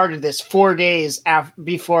somebody started this 4 days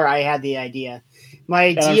before I had the idea. My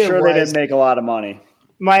And I'm idea sure was they didn't make a lot of money.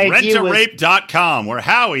 my idea was Rentarape.com, where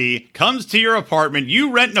Howie comes to your apartment. You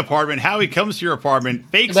rent an apartment. Howie comes to your apartment,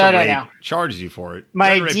 fakes No, a no, rape, no. charges you for it.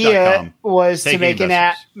 my idea Rentarape.com. was to Taking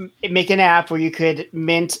make an app where you could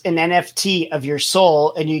mint an NFT of your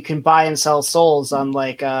soul and you can buy and sell souls on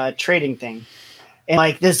like a trading thing. And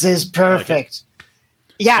like this is perfect.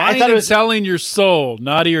 Yeah, I Buying thought it and was selling your soul,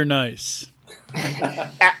 naughty or nice.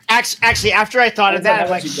 actually after I thought of that, I'm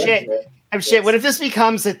like shit. Shit, what if this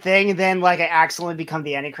becomes a thing and then like I accidentally become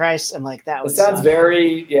the Antichrist and like that It would sounds suck.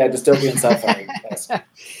 very dystopian sci-fi. Yes.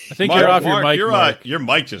 I think you're off your mic, Mark. Your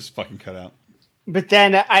mic just fucking cut out. But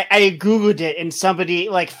then I Googled it and somebody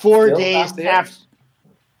like 4 Still days not there? after.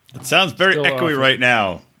 It sounds very Still echoey off. right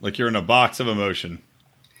now, like you're in a box of emotion.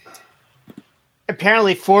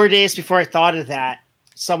 Apparently 4 days before I thought of that,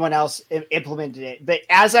 someone else implemented it. But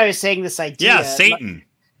as I was saying this idea, Yeah, Satan.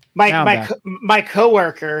 my Now my back. my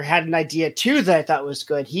coworker had an idea too that I thought was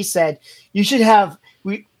good. He said you should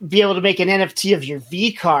be able to make an NFT of your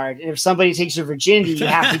V card, and if somebody takes your virginity, you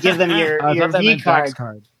have to give them your I thought that V meant Dax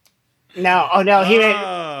card. No, oh no, he made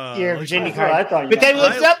your Oh, virginity That's what I card. thought you But then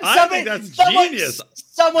meant. I think that's genius.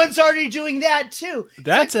 Someone's already doing that too.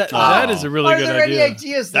 That is a really Are good there any idea.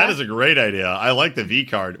 ideas? that is a great idea. I like the V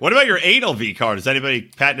card. What about your anal V card? Has anybody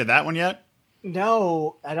patented that one yet?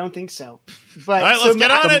 No, I don't think so. But All right, let's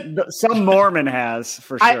get on it. Some Mormon has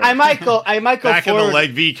for sure. I might go. I might go Back of forward. the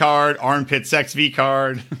leg V card, armpit sex V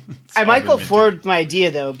card. It's I all might been go minted. forward with my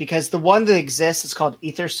idea though, because the one that exists is called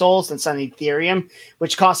Ether Souls. That's on Ethereum,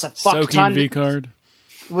 which costs a fuck Soaking ton. V card.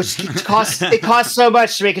 Which costs so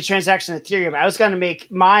much to make a transaction on Ethereum. I was going to make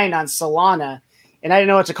mine on Solana, and I didn't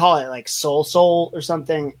know what to call it, like Soul or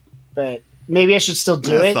something. But maybe I should still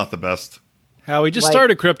do That's it. not the best. How we just Like-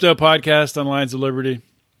 started a crypto podcast on Lines of Liberty.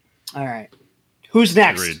 All right, who's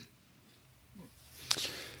next? Agreed.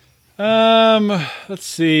 Let's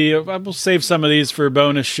see. I will save some of these for a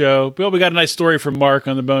bonus show. Well, we got a nice story from Mark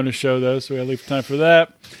on the bonus show, though, so we got to leave time for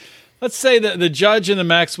that. Let's say that the judge in the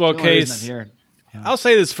Maxwell The only reason case. I'm here. I'll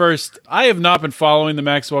say this first. I have not been following the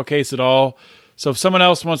Maxwell case at all. So if someone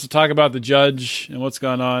else wants to talk about the judge and what's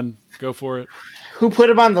gone on, go for it. Who put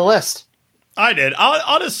him on the list? I did.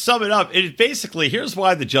 I'll just sum it up. It basically, here's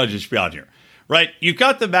why the judges should be on here, right? You've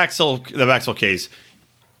got the Maxwell case.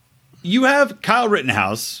 You have Kyle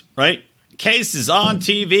Rittenhouse, right? Case is on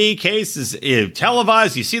TV. Case is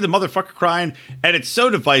televised. You see the motherfucker crying, and it's so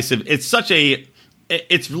divisive.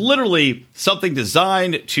 It's literally something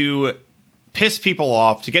designed to piss people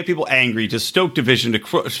off, to get people angry, to stoke division,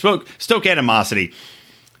 to stoke animosity.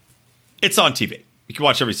 It's on TV. You can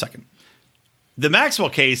watch every second. The Maxwell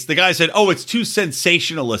case, the guy said, "Oh, it's too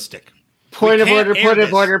sensationalistic." Point of can't order. air Point of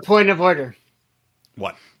this. order. Point of order.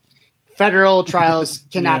 What? Federal trials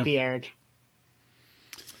cannot Yeah. be aired.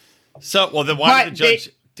 So, well, then why But did the judge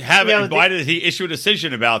have it? no, Why did he issue a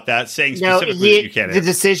decision about that, saying No, specifically that you can't? the air?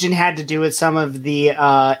 decision had to do with some of the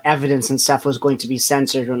evidence and stuff was going to be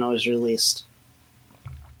censored when it was released.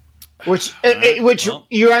 Which well.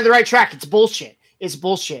 you're on the right track. It's bullshit. It's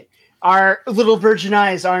bullshit. Our little virgin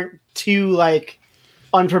eyes aren't too like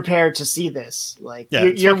unprepared to see this. Like Yeah,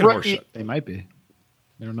 it's fucking horseshit. They might be.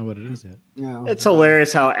 They don't know what it is yet. No. It's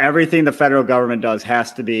hilarious how everything the federal government does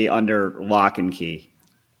has to be under lock and key.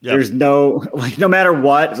 Yep. There's no no matter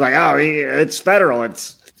what. It's like, oh, it's federal.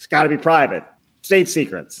 It's got to be private. State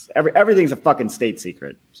secrets. Everything's a fucking state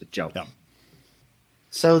secret. It's a joke. Yeah.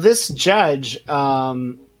 So this judge, what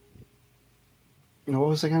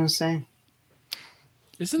was I going to say?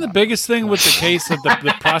 Isn't the biggest thing with the case that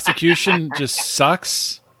the prosecution just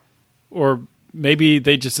sucks? Or maybe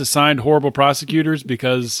they just assigned horrible prosecutors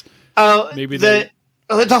because Oh, Maybe the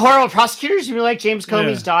horrible prosecutors. You mean like James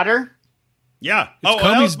Comey's daughter? Yeah.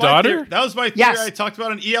 Comey's daughter? That was my theory Yes. I talked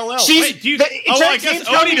about on ELL. She's- Wait, the- I guess James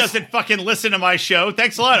Odie Comey's- doesn't fucking listen to my show.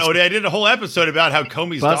 Thanks a lot, Odie. I did a whole episode about how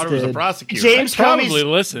Comey's daughter was a Busted. prosecutor. James Probably Comey's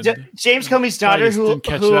listened. James Comey's daughter, just who didn't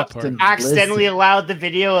catch that part. accidentally allowed the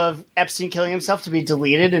video of Epstein killing himself to be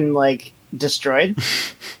deleted and like destroyed.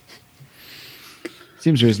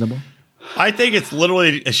 Seems reasonable. I think it's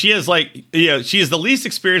literally she has she is the least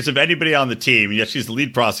experienced of anybody on the team, yet she's the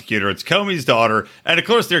lead prosecutor. It's Comey's daughter, and of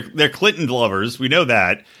course they're Clinton lovers. We know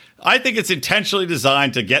that. I think it's intentionally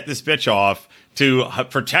designed to get this bitch off to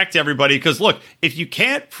protect everybody. Because look, if you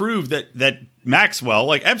can't prove that Maxwell,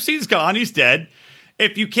 like Epstein's gone, he's dead.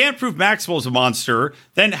 If you can't prove Maxwell's a monster,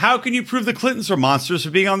 then how can you prove the Clintons are monsters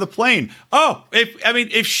for being on the plane? Oh,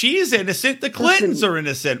 if she's innocent, the Clintons are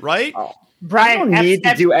innocent, right? Brian, You don't need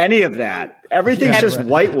to do any of that. Everything's just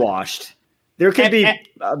whitewashed. There could be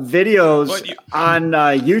videos on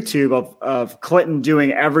YouTube of Clinton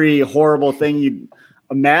doing every horrible thing you'd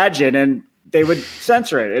imagine, and they would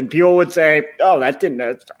censor it. And people would say, "Oh, that didn't.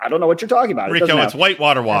 I don't know what you're talking about." Rico, it's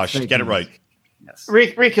whitewater wash. Get it right. Yes.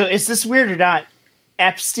 Rico, is this weird or not?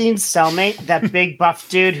 Epstein's cellmate, that big buff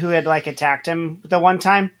dude who had like attacked him the one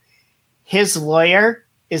time, his lawyer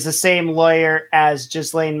is the same lawyer as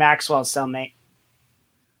Ghislaine Maxwell's cellmate.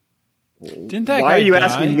 Didn't that Why guy are you die?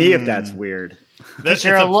 asking me if that's weird? Because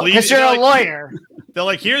you're a lawyer. They're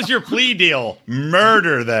like, here's your plea deal.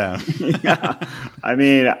 Murder them. I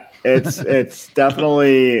mean, it's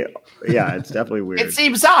definitely weird. It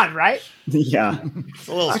seems odd, right? Yeah. It's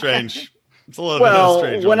a little strange. It's a little Well,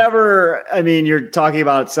 strange. whenever you're talking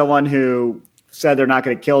about someone who said they're not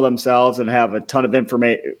going to kill themselves and have a ton of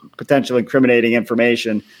potential incriminating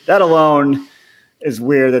information, that alone is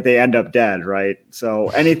weird that they end up dead, right? So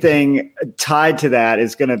anything tied to that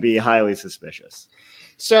is going to be highly suspicious.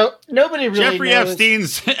 So nobody really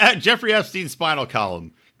knows. Jeffrey Epstein's spinal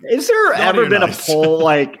column. Is there ever been nice. a poll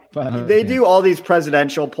like they do all these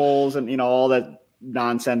presidential polls and all that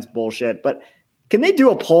nonsense bullshit, but can they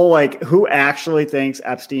do a poll like who actually thinks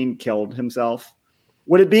Epstein killed himself?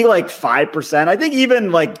 Would it be like 5%? I think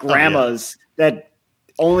even like grandmas that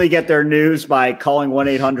only get their news by calling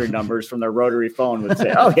 1-800 numbers from their rotary phone would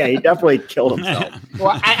say, "Oh yeah, he definitely killed himself."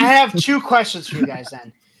 Well, I have two questions for you guys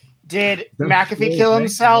then. Did McAfee kill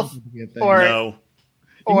himself? Or No.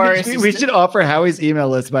 or we should offer Howie's email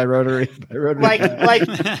list by rotary. like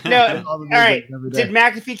no. All right. Did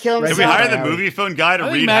McAfee kill Did we himself? hire the movie phone guy to I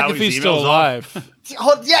read think Howie's McAfee's emails still off? alive.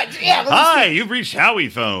 Oh, yeah. Let me Hi, you've reached Howie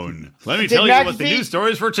phone. Let me tell you what the McAfee- news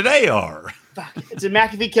stories for today are. Did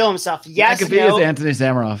McAfee kill himself? Yes, McAfee no. is Anthony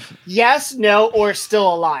Samaroff Yes, no, or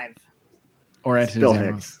still alive. or Anthony Bill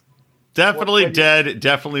Samaroff. Hicks. Definitely What- dead.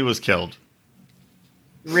 Definitely was killed.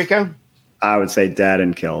 Rico I would say dead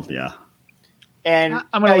and killed. Yeah. and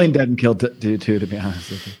I'm going to lean dead and killed too, to be honest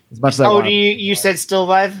with you. As much as I Oh, want. you said still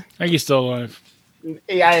alive? I think he's still alive.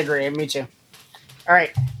 Yeah, I agree. Me too. All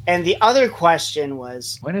right. And the other question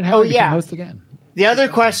was, When did Howie become yeah. host again? The other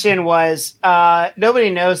question was, nobody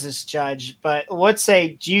knows this, Judge, but let's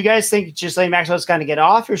say, do you guys think Ghislaine Maxwell's going to get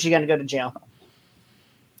off, or is she going to go to jail?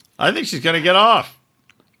 I think she's going to get off.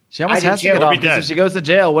 She almost I has to did get jail. off Be because dead. if she goes to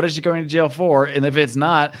jail, what is she going to jail for? And if it's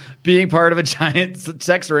not being part of a giant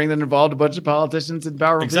sex ring that involved a bunch of politicians and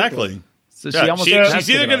powerful people. Exactly. So she Yeah, almost has she's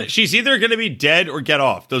to either get going off. she's either going to be dead or get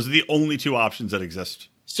off. Those are the only two options that exist.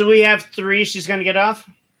 So we have three. She's going to get off.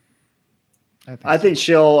 I think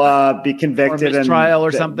she'll be convicted Or mistrial or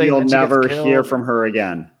and something, you'll and she gets never killed. hear from her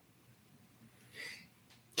again.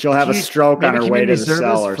 She'll have a stroke on Maybe her way to community the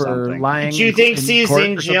cell service or for something. lying. Do you think she's court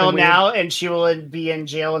in or jail something weird? now, and she will be in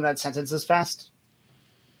jail when that sentence is passed?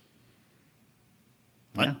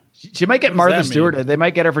 She might get does Martha that Stewart. mean? They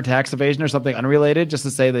might get her for tax evasion or something unrelated, just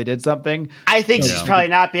to say they did something. I think she's Yeah. probably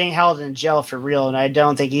not being held in jail for real, and I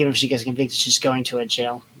don't think even if she gets convicted, she's going to a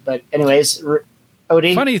jail. But anyways,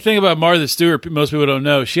 Odie? Funny thing about Martha Stewart, most people don't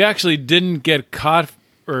know, she actually didn't get caught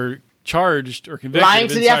or charged or convicted Lying of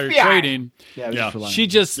to the insider FBI. trading. Yeah. She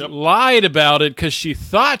just lied about it because she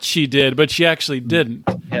thought she did, but she actually didn't.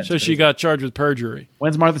 Yeah, So she got charged with perjury.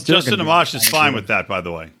 When's Martha Stewart? Justin gonna be Amash is back? fine with that, by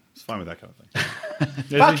the way. He's fine with that kind of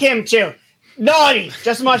thing. Fuck him, too. Naughty. Just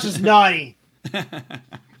as much as naughty.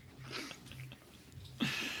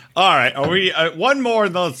 All right. Are we one more?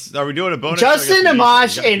 Are we doing a bonus? Justin I guess we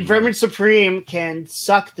Amash got and some Vermin Supreme can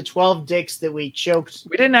suck the 12 dicks that we choked.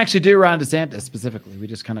 We didn't actually do Ron DeSantis specifically. We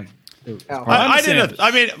just kind of. Oh. I DeSantis. didn't.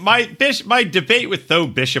 I mean, my debate with Tho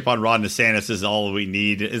Bishop on Ron DeSantis is all we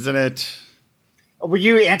need, isn't it? Were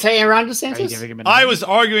you anti-Ron DeSantis? I was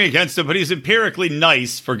arguing against him, but he's empirically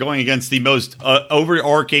nice for going against the most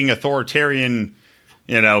overarching authoritarian,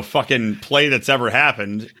 fucking play that's ever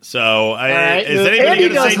happened. So right. is And anybody he going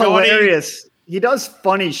to does say naughty? hilarious. He does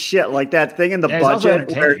funny shit like that thing in the Yeah, he's also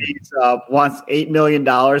budget where entertaining. he wants $8 million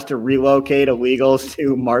to relocate illegals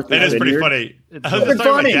to Martha's That is pretty Vineyard. funny. It's I was just fucking talking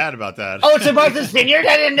to my funny. dad about that. Oh, it's a Martha's Vineyard?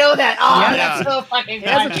 I didn't know that. Oh, Yeah. that's so fucking He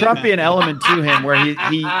has a Trumpian element to him where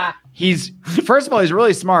he's first of all, he's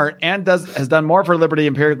really smart and has done more for liberty,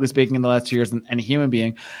 empirically speaking, in the last 2 years than any human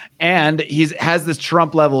being. And has this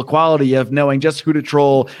Trump level quality of knowing just who to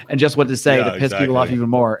troll and just what to say to piss people off exactly. even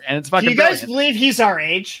more. And it's fucking Do you guys brilliant. believe he's our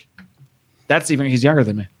age? He's younger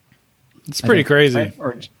than me. It's pretty crazy. Right?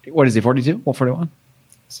 Or what is he, 42? Well, 41?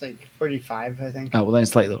 It's like 45, I think. Oh, well, then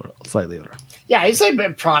slightly older. Yeah, he's like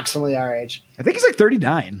approximately our age. I think he's like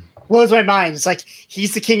 39. Blows my mind. It's like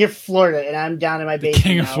he's the king of Florida, and I'm down in my basement.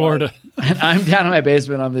 King of now, Florida. And I'm down in my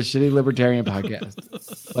basement on this shitty libertarian podcast.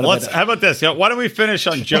 What have I done? How about this? Why don't we finish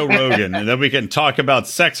on Joe Rogan and then we can talk about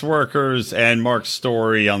sex workers and Mark's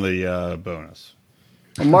story on the bonus.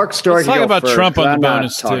 Well, Mark's story. Let's can talk go about first, Trump but on the I'm not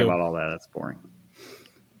bonus, talking too. about all that. That's boring.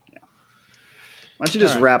 Yeah. Why don't you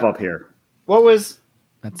just wrap up here?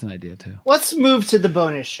 That's an idea, too. Let's move to the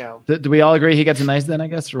bonus show. Do we all agree he gets a nice then, I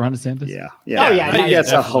guess, for Ron DeSantis? Yeah. Oh, yeah, He gets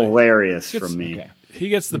a definitely. hilarious from me. Okay. He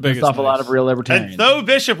gets the Pissed biggest. off a lot of real libertarians. And Tho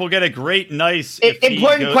Bishop will get a great, nice. If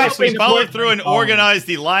Important question. If we follow Important- through and organize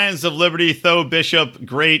the Lions of Liberty, Tho Bishop,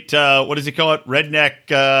 great. What does he call it?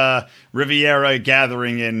 Redneck Riviera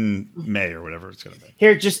gathering in May or whatever it's going to be.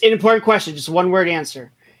 Here, just an important question, just one word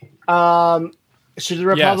answer. Should the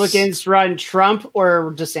Republicans run Trump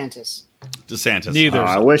or DeSantis? DeSantis. Neither.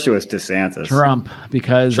 I wish it was DeSantis. Trump,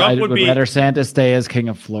 because Trump I would would be- rather Santa stay as king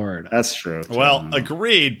of Florida. That's true. Well,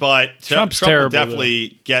 agreed, but Trump's Trump will terrible,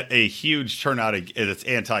 definitely get a huge turnout. It's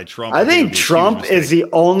anti-Trump. I It would think be a huge Trump mistake. is the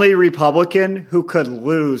only Republican who could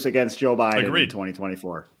lose against Joe Biden Agreed. in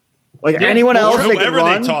 2024. Like anyone else they could whoever they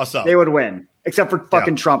run, toss up. they would win. Except for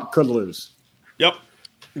fucking Yeah. Trump could lose. Yep.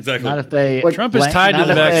 Exactly. Not if they Like, Trump is blank- tied to not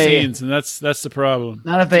the if they- vaccines, and that's the problem.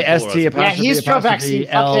 Not if they ST apostrophe he's pro-vaccine.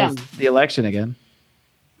 Fuck L him. the election again.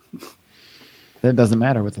 Then it doesn't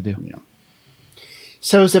matter what they do.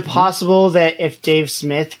 So is it possible that if Dave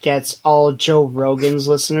Smith gets all Joe Rogan's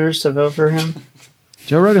listeners to vote for him?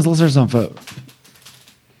 Joe Rogan's listeners don't vote.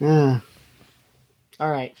 Yeah. All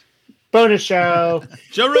right. Bonus show.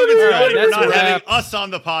 Joe Rogan's naughty for that's not a having wrap. us on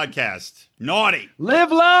the podcast. Naughty.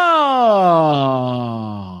 Live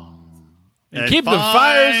long And keep the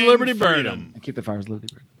fires of find liberty freedom. burning. and keep the fires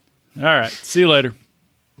liberty burning. All right. See you later.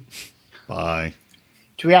 Bye.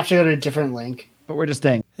 Do we have to go to a different link? But we're just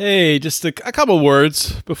staying. Hey, just a couple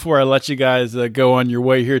words before I let you guys go on your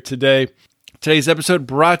way here today. Today's episode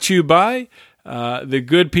brought to you by the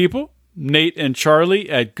good people, Nate and Charlie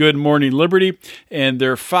at Good Morning Liberty, and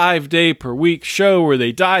their 5-day per week show where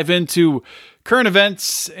they dive into current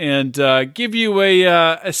events and give you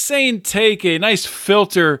a sane take, a nice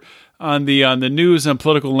filter on the news and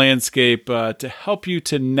political landscape to help you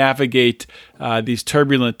to navigate these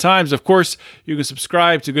turbulent times. Of course, you can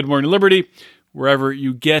subscribe to Good Morning Liberty wherever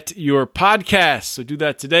you get your podcasts. So do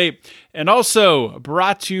that today. And also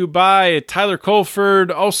brought to you by Tyler Colford,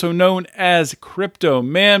 also known as Crypto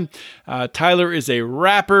Man. Tyler is a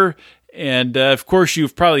rapper, and of course,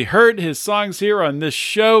 you've probably heard his songs here on this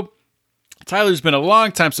show. Tyler's been a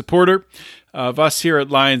longtime supporter of us here at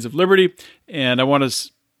Lions of Liberty, and I want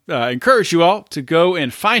to encourage you all to go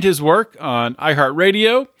and find his work on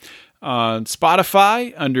iHeartRadio, on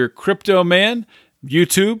Spotify under Crypto Man,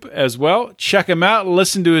 YouTube as well. Check him out,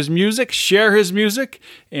 listen to his music, share his music,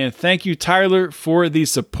 and thank you, Tyler, for the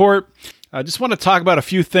support. I just want to talk about a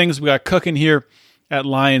few things we got cooking here at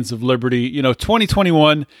Lions of Liberty.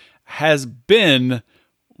 2021 has been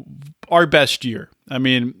our best year. I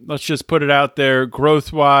mean, let's just put it out there,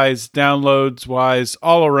 growth-wise, downloads-wise,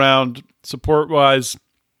 all around, support-wise.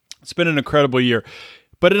 It's been an incredible year.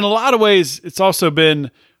 But in a lot of ways, it's also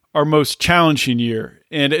been our most challenging year.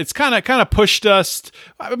 And it's kind of pushed us,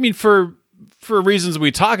 I mean, for reasons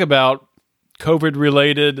we talk about,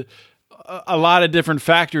 COVID-related, a lot of different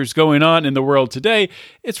factors going on in the world today.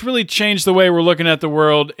 It's really changed the way we're looking at the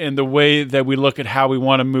world and the way that we look at how we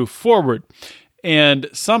want to move forward. And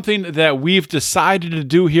something that we've decided to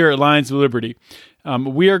do here at Lions of Liberty,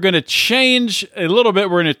 we are going to change a little bit.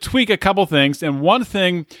 We're going to tweak a couple things. And one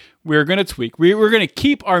thing we're going to tweak, we're going to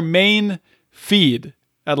keep our main feed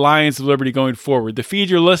at Lions of Liberty going forward. The feed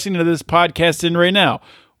you're listening to this podcast in right now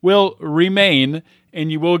will remain,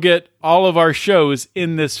 and you will get all of our shows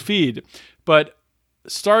in this feed. But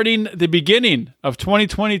starting the beginning of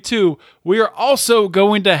 2022, we are also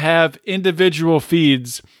going to have individual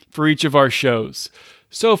feeds for each of our shows.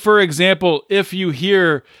 So, for example, if you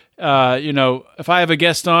hear, if I have a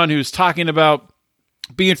guest on who's talking about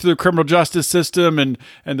being through the criminal justice system and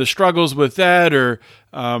the struggles with that, or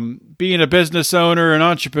being a business owner, an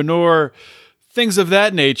entrepreneur, things of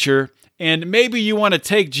that nature. And maybe you want to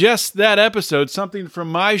take just that episode, something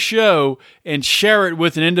from my show, and share it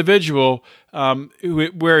with an individual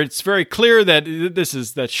where it's very clear that this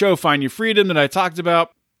is that show, Find Your Freedom, that I talked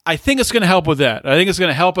about. I think it's going to help with that. I think it's going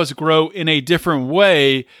to help us grow in a different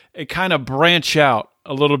way and kind of branch out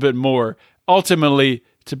a little bit more, ultimately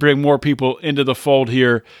to bring more people into the fold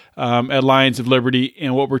here at Lions of Liberty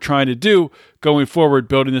and what we're trying to do going forward,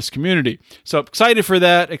 building this community. So excited for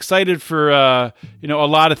that, excited for a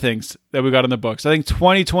lot of things that we got in the books. I think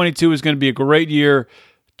 2022 is going to be a great year.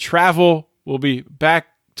 Travel will be back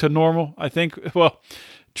to normal, I think. Well,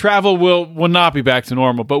 travel will not be back to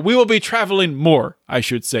normal, but we will be traveling more, I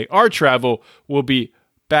should say. Our travel will be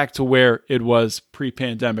back to where it was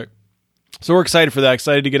pre-pandemic. So we're excited for that,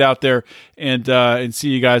 excited to get out there and see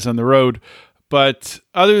you guys on the road. But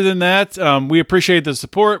other than that, we appreciate the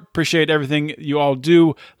support, appreciate everything you all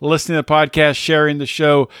do, listening to the podcast, sharing the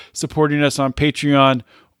show, supporting us on Patreon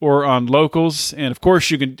or on Locals. And of course,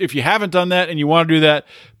 you can, if you haven't done that and you want to do that,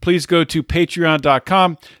 please go to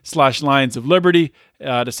patreon.com/Lions of Liberty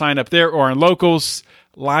to sign up there, or on Locals,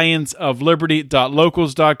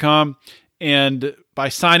 lionsofliberty.locals.com. And by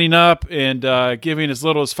signing up and giving as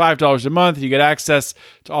little as $5 a month, you get access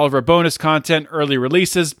to all of our bonus content, early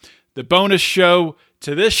releases, the bonus show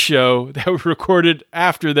to this show that we recorded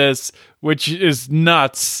after this, which is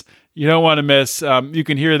nuts. You don't want to miss. You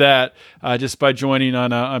can hear that just by joining on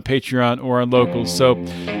Patreon or on Locals. So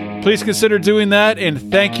please consider doing that. And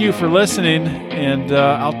thank you for listening. And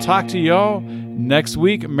I'll talk to y'all next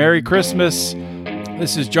week. Merry Christmas.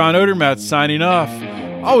 This is John Odermatt signing off.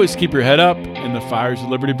 Always keep your head up and the fires of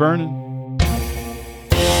liberty burning.